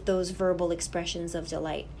with those verbal expressions of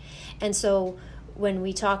delight. And so when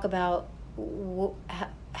we talk about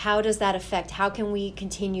how does that affect, how can we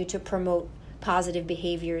continue to promote positive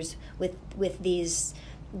behaviors with these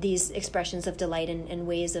expressions of delight and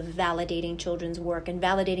ways of validating children's work and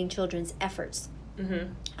validating children's efforts.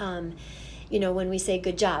 When we say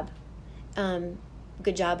good job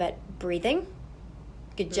at breathing,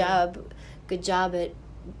 good job at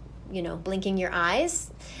blinking your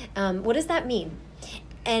eyes, what does that mean?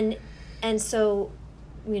 And so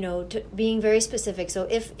being very specific. So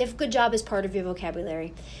if good job is part of your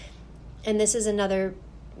vocabulary, and this is another,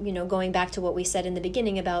 going back to what we said in the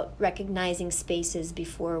beginning about recognizing spaces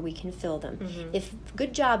before we can fill them. If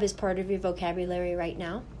good job is part of your vocabulary right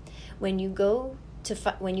now, when you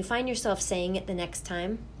when you find yourself saying it the next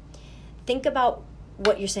time, think about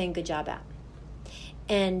what you're saying good job at,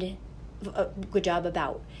 and good job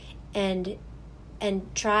about, and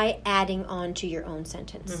try adding on to your own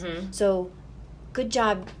sentence. So, good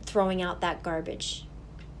job throwing out that garbage.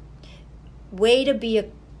 Way to be a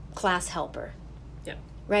class helper. Yeah.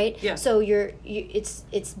 Right? Yeah. So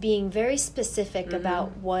it's being very specific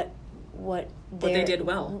about what they did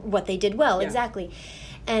well. What they did well, yeah. Exactly.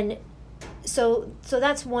 And so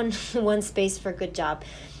that's one space for good job.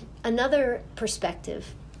 Another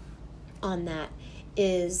perspective on that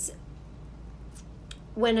is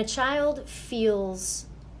when a child feels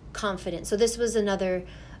confident. So this was another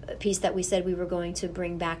piece that we said we were going to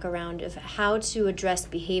bring back around of how to address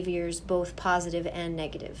behaviors, both positive and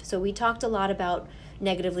negative. So we talked a lot about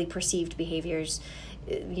negatively perceived behaviors,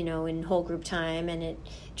 in whole group time and at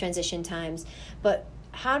transition times. But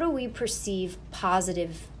how do we perceive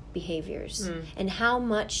positive behaviors? And how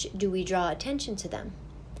much do we draw attention to them?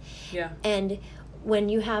 Yeah. And when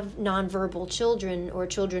you have nonverbal children or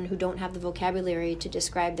children who don't have the vocabulary to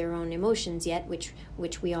describe their own emotions yet, which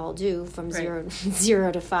we all do from right.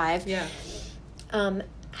 zero to 5, yeah.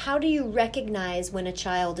 How do you recognize when a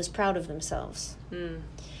child is proud of themselves?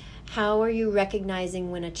 How are you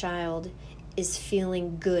recognizing when a child is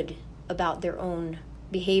feeling good about their own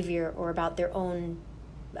behavior or about their own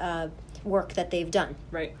work that they've done?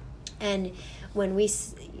 Right. And when we,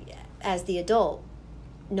 as the adult,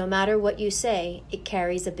 no matter what you say, it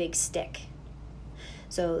carries a big stick.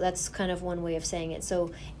 So that's kind of one way of saying it.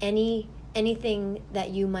 So anything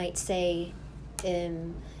that you might say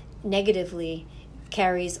negatively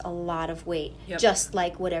carries a lot of weight. Yep. Just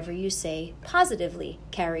like whatever you say positively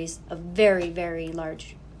carries a very, very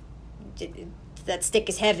large, that stick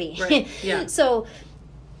is heavy. Right. Yeah. So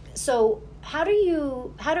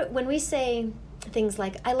when we say things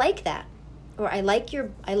like, I like that, or I like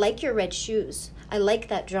your red shoes, I like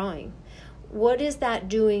that drawing, what is that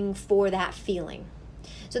doing for that feeling?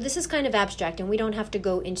 So this is kind of abstract, and we don't have to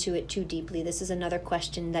go into it too deeply. This is another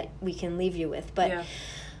question that we can leave you with. But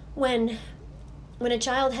when a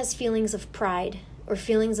child has feelings of pride or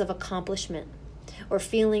feelings of accomplishment or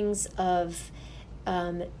feelings of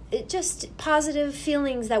just positive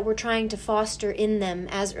feelings that we're trying to foster in them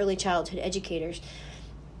as early childhood educators,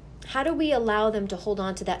 how do we allow them to hold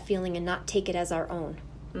on to that feeling and not take it as our own?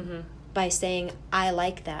 By saying, I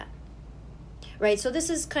like that. Right? So this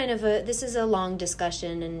is a long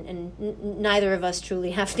discussion, and neither of us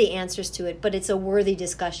truly have the answers to it, but it's a worthy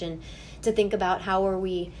discussion to think about how are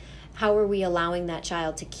we allowing that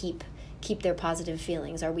child to keep their positive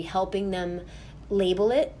feelings? Are we helping them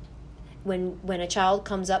label it? When a child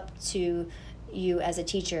comes up to you as a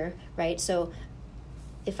teacher, right? So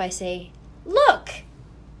if I say, look,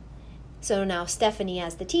 so now Stephanie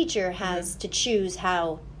as the teacher has to choose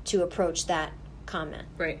how to approach that comment.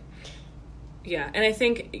 Right. Yeah, and I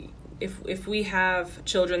think if we have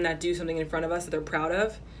children that do something in front of us that they're proud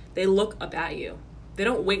of, they look up at you. They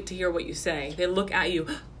don't wait to hear what you say. They look at you.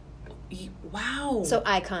 Wow. So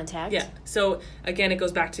eye contact. Yeah. So again, it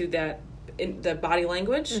goes back to that in the body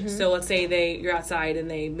language. So let's say you're outside and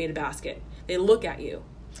they made a basket. They look at you.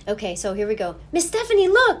 Okay, so here we go. Miss Stephanie,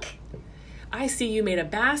 look. I see you made a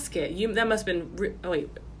basket. That must have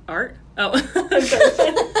been art? Oh.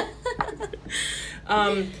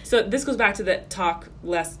 So this goes back to the talk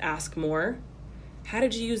less, ask more. How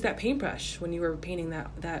did you use that paintbrush when you were painting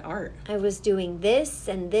that art? I was doing this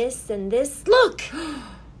and this and this. Look.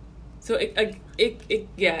 So it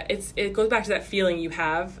goes back to that feeling you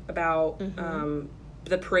have about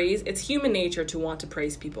the praise. It's human nature to want to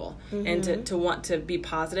praise people and to want to be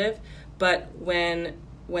positive. But when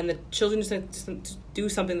the children just do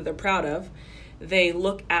something that they're proud of, they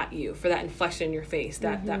look at you for that inflection in your face,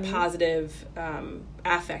 that positive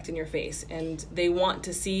affect in your face, and they want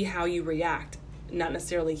to see how you react, not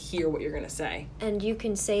necessarily hear what you're going to say. And you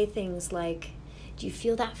can say things like, do you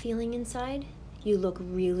feel that feeling inside? You look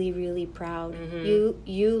really, really proud.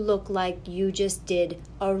 You look like you just did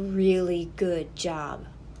a really good job.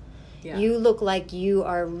 Yeah. You look like you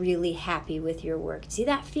are really happy with your work. See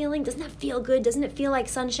that feeling? Doesn't that feel good? Doesn't it feel like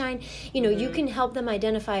sunshine? You can help them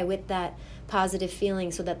identify with that positive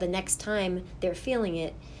feeling so that the next time they're feeling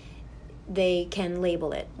it, they can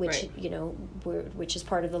label it, which which is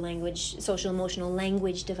part of the language, social emotional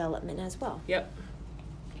language development as well. Yep.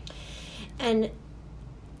 And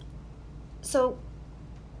so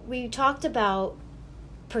we talked about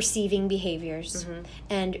perceiving behaviors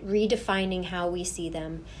and redefining how we see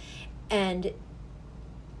them, and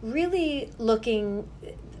really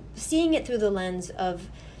seeing it through the lens of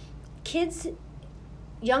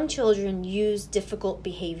young children use difficult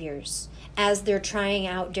behaviors as they're trying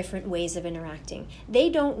out different ways of interacting. They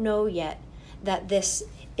don't know yet that this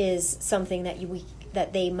is something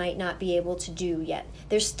that they might not be able to do yet.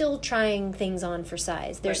 They're still trying things on for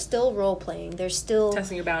size. They're still role-playing. They're still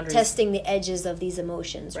testing your boundaries, testing the edges of these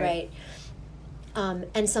emotions, right? And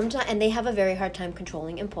they have a very hard time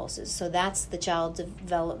controlling impulses. So that's the child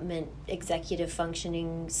development, executive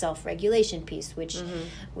functioning, self-regulation piece, which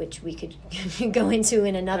we could go into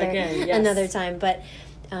in another time. But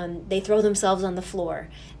they throw themselves on the floor.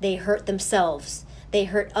 They hurt themselves. They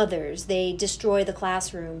hurt others. They destroy the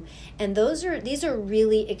classroom. And these are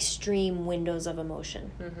really extreme windows of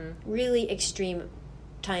emotion. Really extreme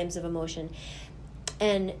times of emotion.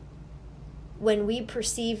 And when we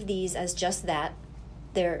perceive these as just that,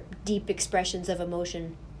 they're deep expressions of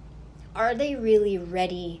emotion, are they really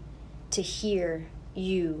ready to hear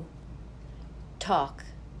you talk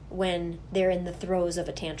when they're in the throes of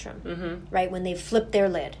a tantrum, right? When they've flipped their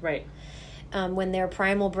lid. Right. When their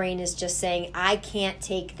primal brain is just saying, I can't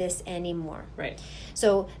take this anymore. Right.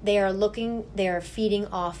 So they are feeding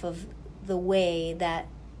off of the way that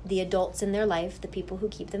the adults in their life, the people who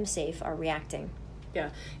keep them safe, are reacting. Yeah.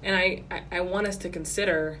 And I want us to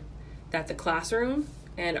consider that the classroom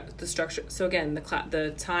and the structure, so again,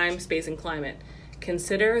 the time, space, and climate,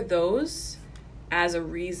 consider those as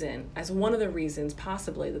one of the reasons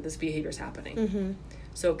possibly that this behavior is happening. Mm-hmm.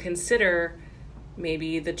 So consider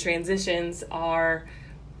maybe the transitions are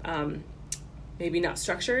maybe not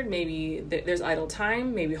structured, maybe there's idle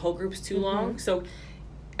time, maybe whole groups too long. So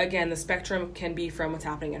again, the spectrum can be from what's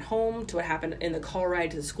happening at home to what happened in the car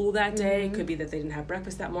ride to the school that day. It could be that they didn't have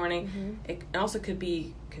breakfast that morning. It also could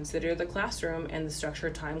be consider the classroom and the structure,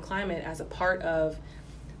 time, climate as a part of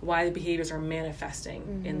why the behaviors are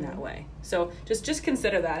manifesting in that way. So just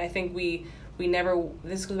consider that. I think we never,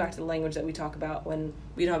 this goes back to the language that we talk about when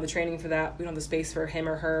we don't have the training for that, we don't have the space for him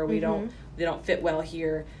or her, they don't fit well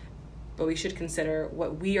here, but we should consider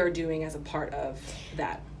what we are doing as a part of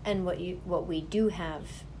that. And what we do have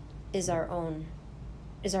is our own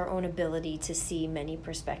ability to see many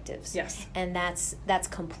perspectives. Yes. And that's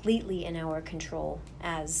completely in our control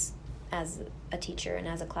as a teacher and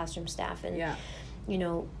as a classroom staff. And you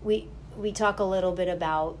know, we talk a little bit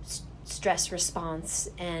about stress response,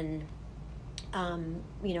 and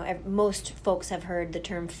you know, most folks have heard the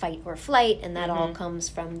term fight or flight, and that all comes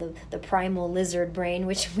from the primal lizard brain,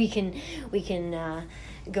 which we can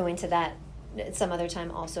go into that some other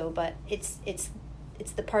time also. But it's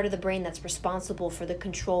the part of the brain that's responsible for the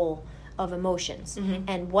control of emotions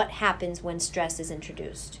and what happens when stress is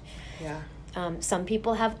introduced. Yeah. Some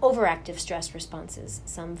people have overactive stress responses.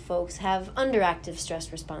 Some folks have underactive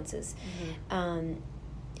stress responses. And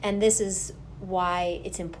this is why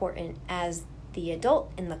it's important as the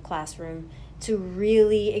adult in the classroom to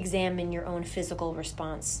really examine your own physical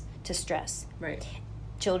response to stress. Right.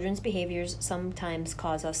 Children's behaviors sometimes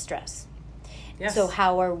cause us stress. Yes. So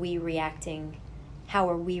how are we reacting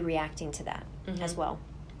to that as well?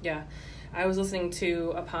 Yeah. I was listening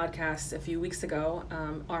to a podcast a few weeks ago,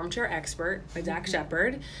 Armchair Expert by Dak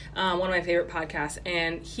Shepard, one of my favorite podcasts,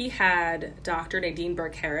 and he had Dr. Nadine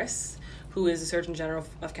Burke-Harris, who is the Surgeon General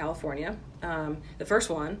of California, the first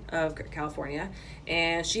one of California,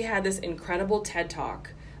 and she had this incredible TED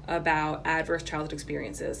Talk about adverse childhood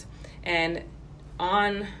experiences. And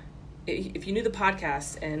if you knew the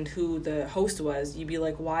podcast and who the host was, you'd be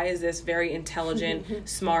like, why is this very intelligent,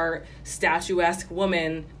 smart, statuesque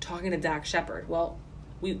woman talking to Dak Shepard? Well,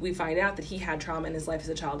 we find out that he had trauma in his life as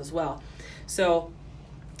a child as well. So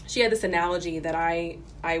she had this analogy that I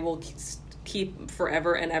will keep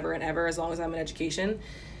forever and ever and ever as long as I'm in education.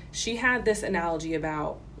 She had this analogy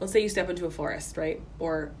about, let's say you step into a forest, right?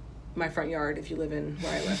 Or my front yard if you live in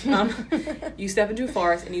where I live. You step into a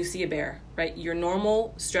forest and you see a bear, right? Your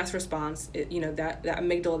normal stress response, that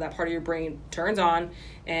amygdala, that part of your brain turns on,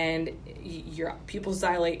 and your pupils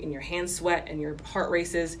dilate and your hands sweat and your heart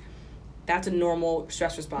races. That's a normal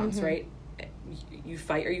stress response, right? You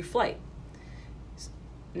fight or you flight.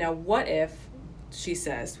 Now, what if, she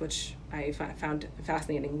says, which I found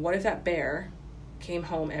fascinating, what if that bear came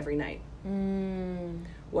home every night?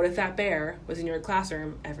 What if that bear was in your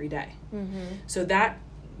classroom every day? So that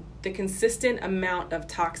the consistent amount of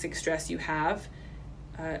toxic stress you have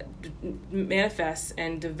manifests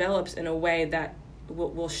and develops in a way that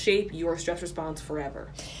will shape your stress response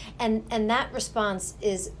forever. And that response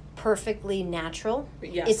is perfectly natural.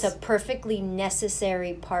 Yes. It's a perfectly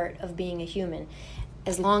necessary part of being a human,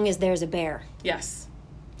 as long as there's a bear. Yes.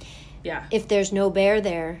 Yeah. If there's no bear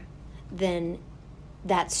there, then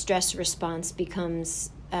that stress response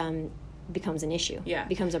becomes an issue. Yeah.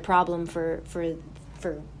 Becomes a problem for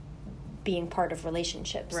being part of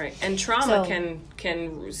relationships. Right. And trauma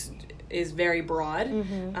is very broad.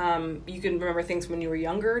 You can remember things when you were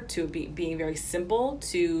younger to being very simple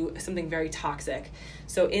to something very toxic.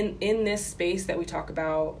 So in this space that we talk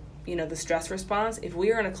about, the stress response, if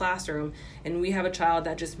we are in a classroom and we have a child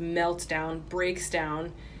that just melts down, breaks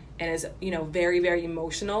down, and is, very, very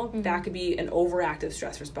emotional, that could be an overactive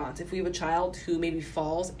stress response. If we have a child who maybe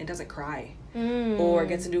falls and doesn't cry or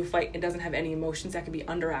gets into a fight and doesn't have any emotions, that could be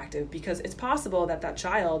underactive, because it's possible that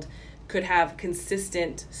child could have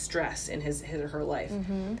consistent stress in his or her life.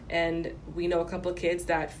 And we know a couple of kids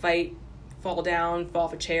that fight, fall down, fall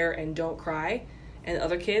off a chair, and don't cry, and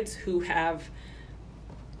other kids who have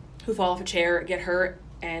who fall off a chair, get hurt,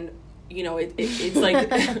 and it's like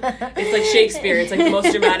it's like Shakespeare. It's like the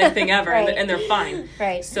most dramatic thing ever, right. and they're fine.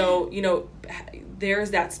 Right. So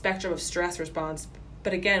there's that spectrum of stress response.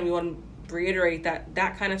 But again, we want to reiterate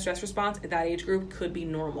that kind of stress response at that age group could be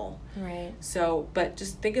normal. Right. So, but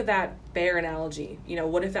just think of that bear analogy.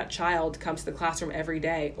 What if that child comes to the classroom every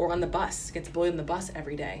day, or on the bus, gets bullied on the bus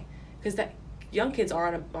every day? Because that young kids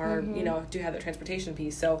are do have the transportation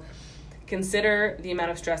piece. So consider the amount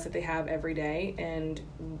of stress that they have every day, and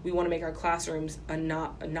we want to make our classrooms a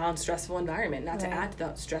non-stressful environment, not to add to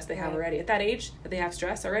the stress they have already. At that age that they have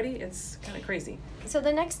stress already, it's kind of crazy. So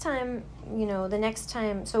the next time,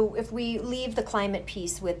 so if we leave the climate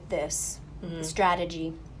piece with this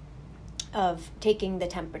strategy of taking the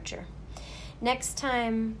temperature, next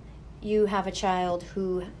time you have a child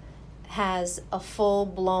who has a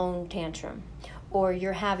full-blown tantrum, or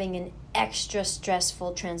you're having an extra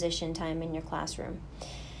stressful transition time in your classroom,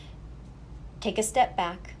 take a step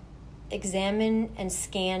back, examine and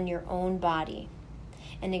scan your own body,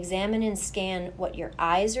 and examine and scan what your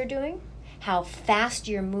eyes are doing, how fast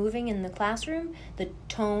you're moving in the classroom, the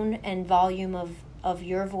tone and volume of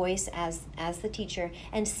your voice as the teacher,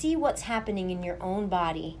 and see what's happening in your own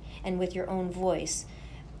body and with your own voice,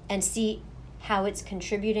 and see how it's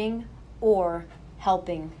contributing or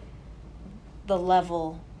helping the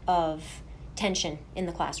level of tension in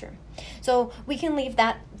the classroom. So we can leave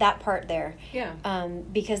that part there,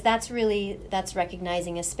 because that's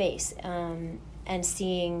recognizing a space, and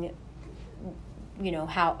seeing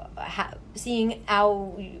seeing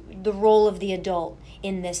how the role of the adult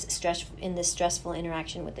in this stressful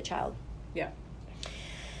interaction with the child. Yeah.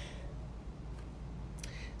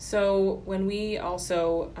 So when we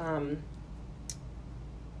also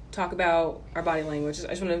talk about our body language, I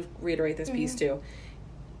just want to reiterate this piece too.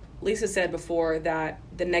 Lisa said before that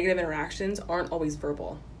the negative interactions aren't always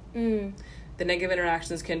verbal. The negative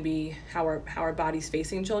interactions can be how our body's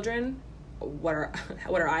facing children, what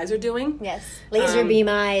our eyes are doing. Yes, laser beam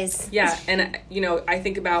eyes. Yeah, and I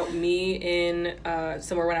think about me in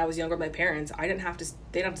somewhere when I was younger with my parents. They didn't have to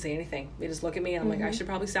say anything. They just look at me and I'm like, I should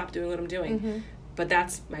probably stop doing what I'm doing. But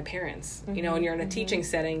that's my parents. And you're in a teaching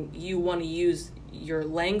setting, you want to use your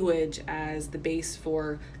language as the base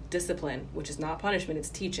for discipline, which is not punishment, it's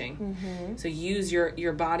teaching. So use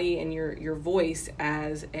your body and your voice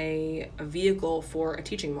as a vehicle for a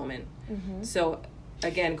teaching moment. So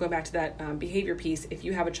again, going back to that behavior piece, if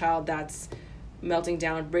you have a child that's melting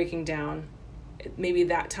down, breaking down, maybe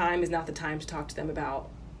that time is not the time to talk to them about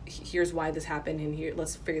here's why this happened and here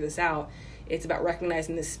let's figure this out. It's about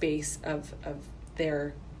recognizing the space of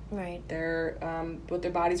their what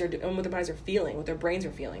their bodies are doing, what their bodies are feeling, what their brains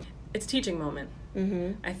are feeling. It's a teaching moment.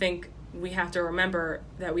 I think we have to remember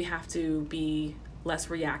that we have to be less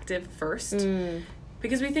reactive first,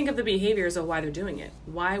 because we think of the behaviors of why they're doing it.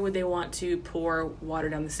 Why would they want to pour water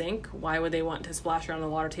down the sink? Why would they want to splash around the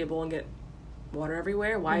water table and get water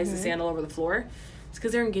everywhere? Why is the sand all over the floor? It's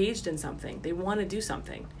because they're engaged in something. They want to do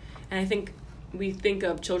something. And I think we think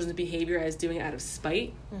of children's behavior as doing it out of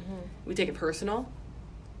spite. We take it personal.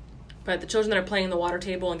 But the children that are playing on the water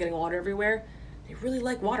table and getting water everywhere, they really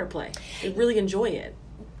like water play. They really enjoy it.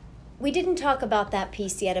 We didn't talk about that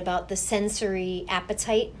piece yet, about the sensory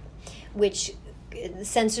appetite, which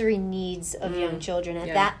sensory needs of young children, and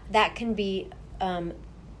that can be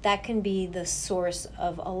the source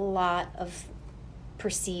of a lot of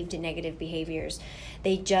perceived negative behaviors.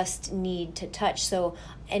 They just need to touch. So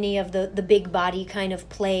any of the big body kind of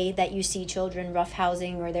play that you see children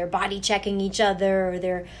roughhousing, or they're body checking each other, or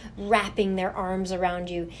they're wrapping their arms around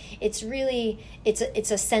you, it's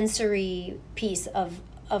a sensory piece of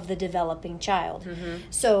the developing child.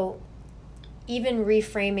 So even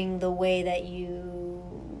reframing the way that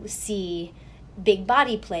you see big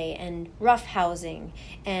body play and roughhousing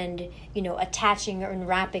and attaching and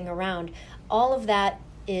wrapping around, all of that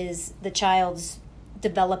is the child's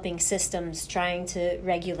developing systems trying to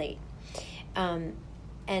regulate. And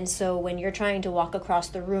so when you're trying to walk across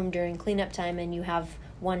the room during cleanup time and you have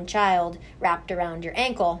one child wrapped around your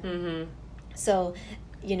ankle, so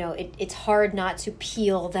it's hard not to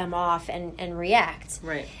peel them off and react.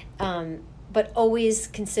 Right. But always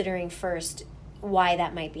considering first why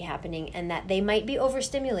that might be happening, and that they might be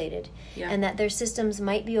overstimulated, and that their systems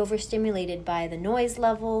might be overstimulated by the noise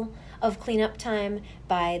level of cleanup time,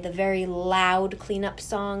 by the very loud cleanup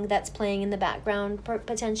song that's playing in the background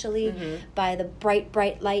potentially, by the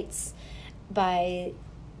bright lights, by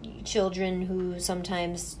children who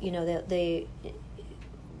sometimes they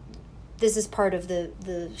this is part of the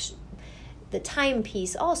time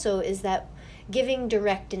piece also, is that giving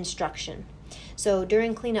direct instruction. So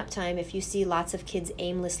during cleanup time, if you see lots of kids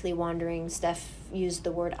aimlessly wandering, Steph used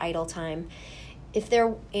the word idle time. If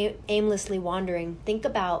they're aimlessly wandering, think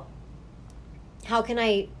about, how can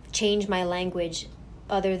I change my language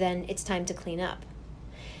other than it's time to clean up?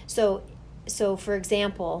 So for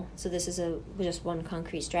example, so this is just one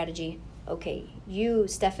concrete strategy. Okay, you,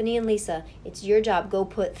 Stephanie and Lisa, it's your job. Go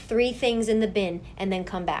put 3 things in the bin and then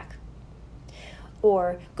come back.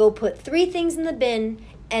 Or go put 3 things in the bin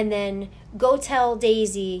and then go tell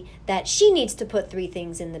Daisy that she needs to put 3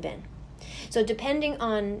 things in the bin. So depending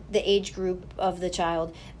on the age group of the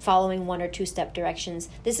child, following 1 or 2 step directions,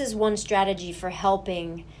 this is one strategy for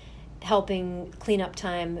helping cleanup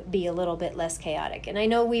time be a little bit less chaotic. And I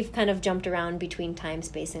know we've kind of jumped around between time,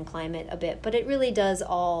 space, and climate a bit, but it really does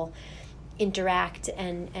all interact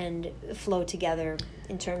and flow together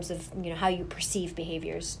in terms of, how you perceive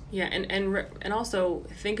behaviors. Yeah, and also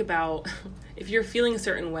think about, if you're feeling a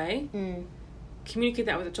certain way, communicate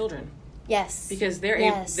that with the children. Yes. Because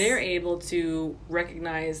they're able to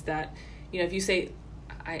recognize that, if you say,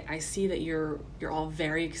 I see that you're all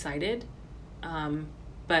very excited,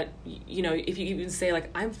 but, if you even say, like,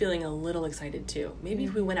 I'm feeling a little excited too. Maybe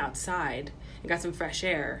if we went outside and got some fresh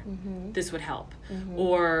air, this would help.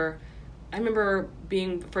 Or I remember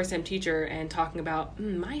being a first-time teacher and talking about,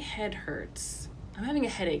 my head hurts. I'm having a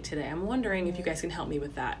headache today. I'm wondering if you guys can help me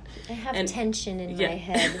with that. I have tension in my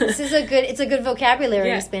head. This is it's a good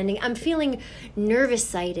vocabulary expanding. I'm feeling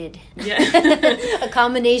nervous-sighted. Yeah. A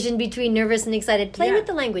combination between nervous and excited. Play with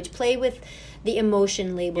the language. Play with the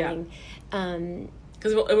emotion labeling.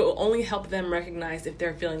 Because it will only help them recognize if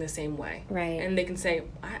they're feeling the same way. Right. And they can say,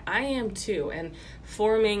 I am too. And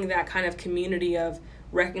forming that kind of community of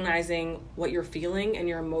recognizing what you're feeling and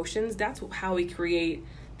your emotions, that's how we create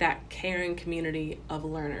that caring community of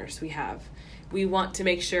learners we have. We want to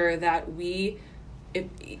make sure that if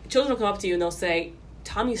children will come up to you and they'll say,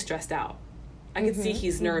 Tommy's stressed out. I can see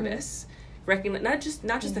he's nervous. Not just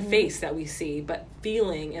the face that we see, but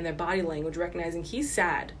feeling and their body language, recognizing he's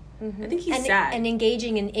sad. I think he's sad. And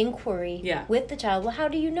engaging in inquiry with the child. Well, how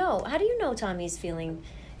do you know? How do you know Tommy's feeling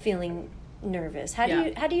nervous? How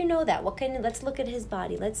do you know that? Let's look at his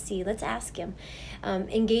body. Let's see. Let's ask him.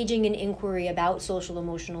 Engaging in inquiry about social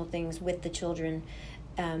emotional things with the children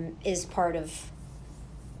is part of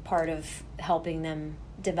helping them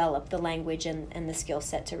develop the language and the skill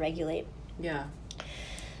set to regulate. Yeah.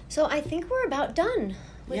 So I think we're about done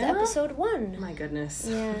with episode 1. My goodness.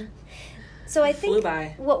 Yeah. So I think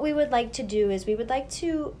by. What we would like to do is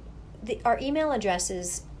our email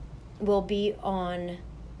addresses will be on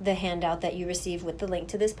the handout that you receive with the link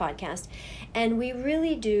to this podcast. And we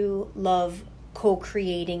really do love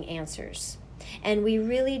co-creating answers. And we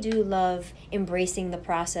really do love embracing the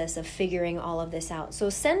process of figuring all of this out. So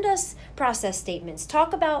send us process statements.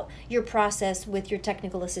 Talk about your process with your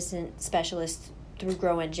technical assistant specialist through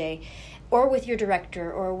GrowNJ, or with your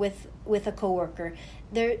director, or with a coworker.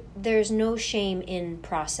 There's no shame in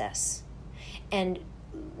process. And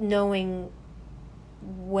knowing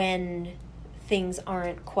when things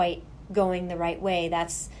aren't quite going the right way,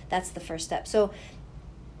 that's the first step. So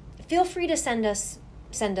feel free to send us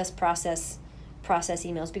process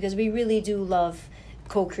emails, because we really do love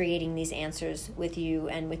co-creating these answers with you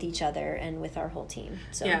and with each other and with our whole team.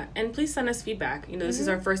 So and please send us feedback. This is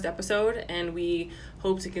our first episode, and we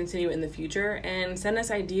hope to continue in the future. And send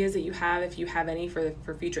us ideas that you have, if you have any, for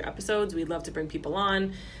future episodes. We'd love to bring people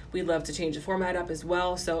on. We'd love to change the format up as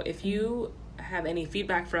well. So if you have any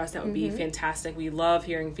feedback for us, that would be fantastic. We love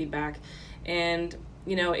hearing feedback. And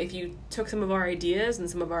if you took some of our ideas and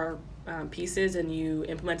some of our pieces and you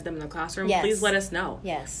implemented them in the classroom, please let us know.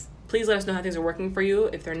 Yes. Please let us know how things are working for you.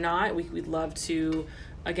 If they're not, we'd love to,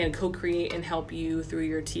 again, co-create and help you through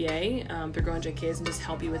your TA, through GrowNJ Kids, and just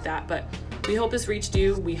help you with that. But we hope this reached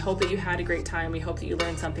you. We hope that you had a great time. We hope that you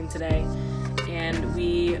learned something today. And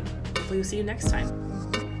we hopefully will see you next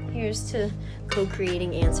time. Here's to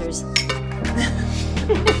co-creating answers.